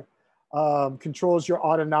 yeah, controls your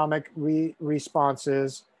autonomic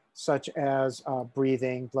responses, such as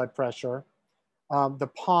breathing, blood pressure. The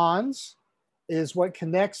pons is what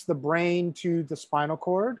connects the brain to the spinal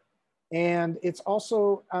cord. And it's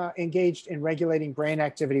also engaged in regulating brain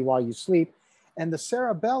activity while you sleep. And the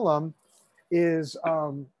cerebellum is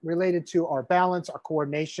related to our balance, our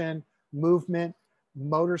coordination, movement,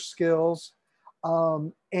 motor skills.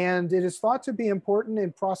 And it is thought to be important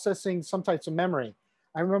in processing some types of memory.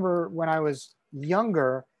 I remember when I was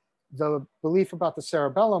younger, the belief about the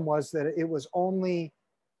cerebellum was that it was only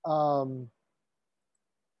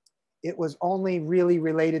really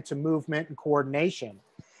related to movement and coordination.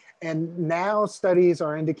 And now studies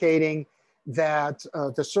are indicating that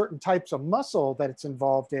the certain types of muscle that it's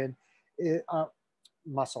involved in,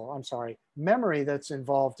 memory that's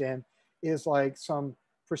involved in is like some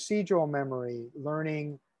procedural memory,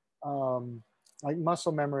 learning, like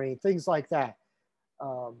muscle memory, things like that.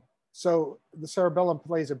 So the cerebellum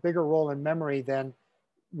plays a bigger role in memory than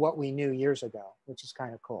what we knew years ago, which is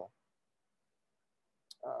kind of cool.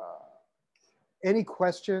 Any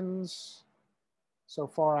questions so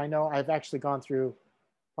far? I know I've actually gone through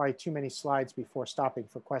probably too many slides before stopping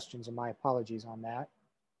for questions, and my apologies on that.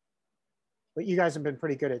 But you guys have been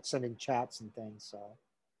pretty good at sending chats and things, so.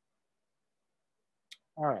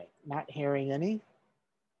 All right, not hearing any.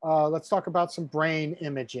 Let's talk about some brain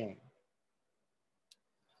imaging.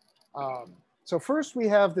 So first we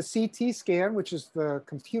have the CT scan, which is the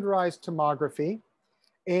computerized tomography,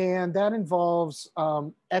 and that involves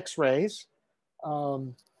X-rays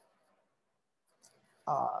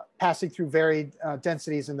passing through varied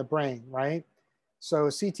densities in the brain, right? So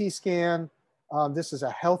CT scan, this is a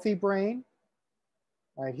healthy brain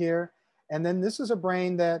right here. And then this is a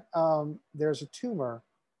brain that there's a tumor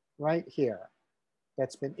right here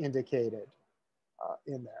that's been indicated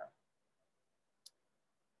in there.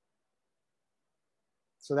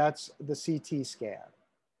 So that's the CT scan.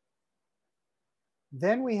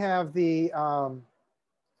 Then we have the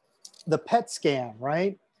PET scan,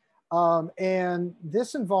 right? And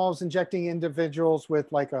this involves injecting individuals with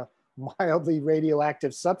like a mildly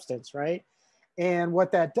radioactive substance, right? And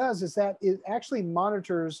what that does is that it actually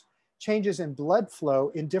monitors changes in blood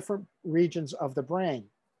flow in different regions of the brain.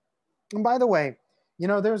 And by the way, you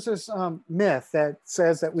know, there's this myth that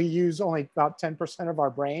says that we use only about 10% of our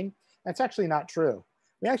brain. That's actually not true.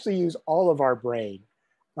 We actually use all of our brain.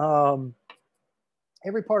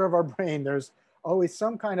 Every part of our brain, there's always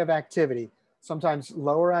some kind of activity. sometimes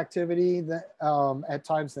lower activity at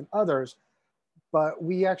times than others, but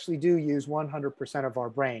we actually do use 100% of our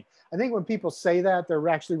brain. I think when people say that, they're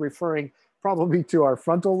actually referring probably to our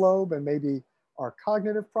frontal lobe and maybe our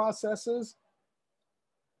cognitive processes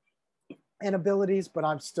and abilities, but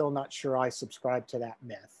I'm still not sure I subscribe to that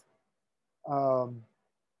myth.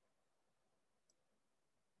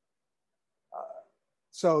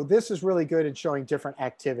 So this is really good in showing different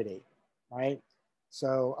activity, right?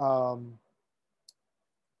 So,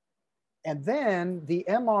 and then the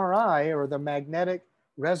MRI, or the magnetic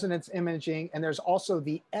resonance imaging, and there's also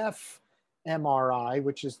the fMRI,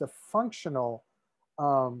 which is the functional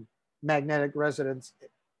magnetic resonance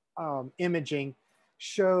imaging,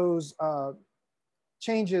 shows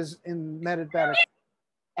changes in metabotic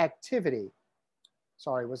activity.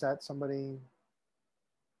 Sorry, was that somebody?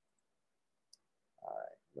 All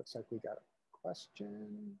right, looks like we got a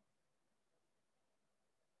question.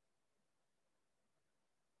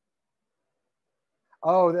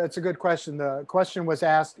 Oh, that's a good question. The question was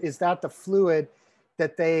asked, is that the fluid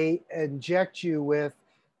that they inject you with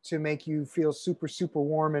to make you feel super, super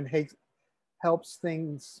warm and helps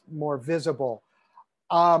things more visible?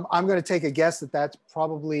 I'm going to take a guess that that's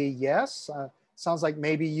probably yes. Sounds like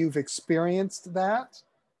maybe you've experienced that.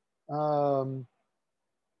 But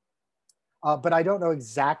I don't know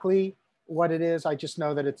exactly what it is. I just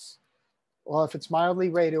know that it's, well, if it's mildly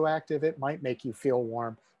radioactive, it might make you feel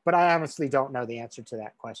warm. But I honestly don't know the answer to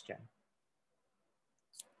that question.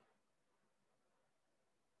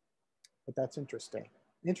 But that's interesting.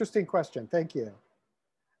 Interesting question. Thank you.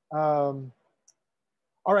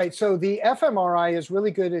 All right, so the fMRI is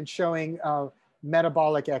really good in showing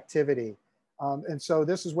metabolic activity. And so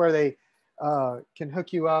this is where they can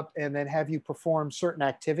hook you up and then have you perform certain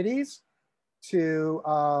activities to,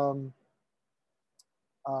 oh,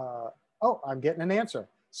 I'm getting an answer.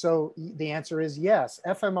 So the answer is yes,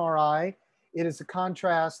 fMRI, it is a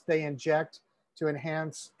contrast they inject to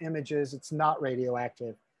enhance images. It's not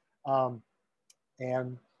radioactive.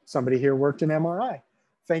 And somebody here worked in MRI.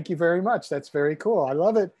 Thank you very much. That's very cool. I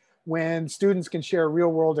love it when students can share real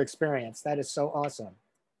world experience. That is so awesome.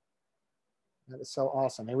 That is so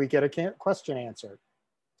awesome. And we get a question answered.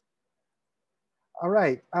 All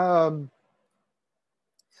right.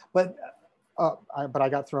 But I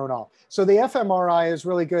got thrown off. So the fMRI is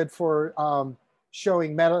really good for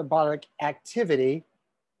showing metabolic activity,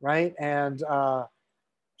 right? And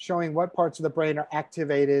showing what parts of the brain are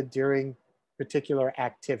activated during particular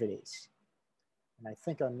activities. And I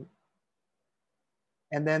think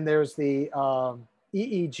and then there's the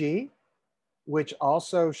EEG, which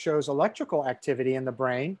also shows electrical activity in the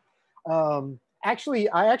brain. Actually,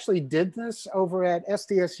 I actually did this over at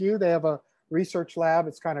SDSU. They have a research lab.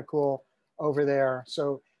 It's kind of cool over there.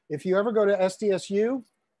 So if you ever go to SDSU,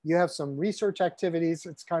 you have some research activities.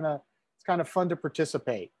 It's kind of fun to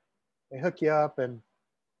participate. They hook you up and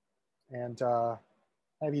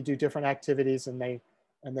have you do different activities, and they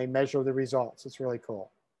measure the results. It's really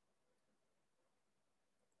cool.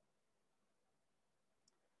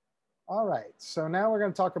 All right, so now we're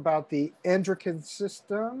going to talk about the endocrine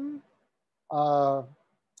system. And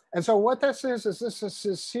so what this is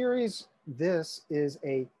this is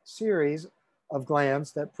a series of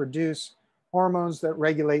glands that produce hormones that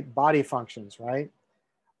regulate body functions, right?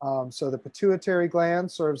 So the pituitary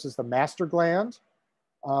gland serves as the master gland,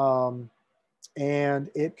 and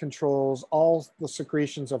it controls all the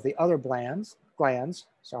secretions of the other glands.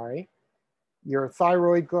 Your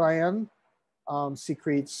thyroid gland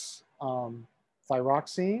secretes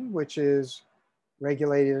thyroxine, which is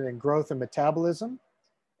regulated in growth and metabolism,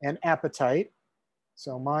 and appetite.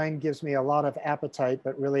 So mine gives me a lot of appetite,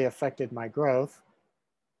 but really affected my growth.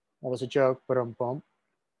 That was a joke, but boom.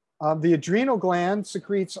 The adrenal gland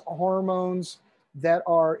secretes hormones that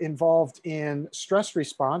are involved in stress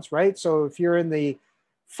response, right? So if you're in the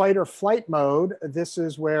fight or flight mode, this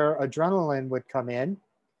is where adrenaline would come in.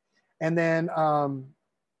 And then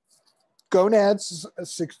gonads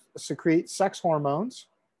secrete sex hormones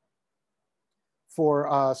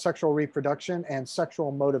for sexual reproduction and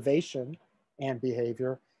sexual motivation and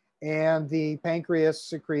behavior. And the pancreas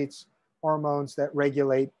secretes hormones that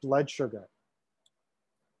regulate blood sugar.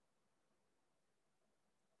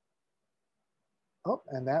 Oh,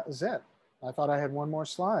 and that was it. I thought I had one more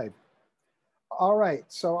slide. All right,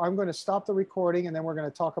 so I'm going to stop the recording, and then we're going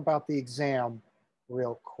to talk about the exam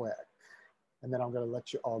real quick. And then I'm going to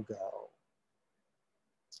let you all go.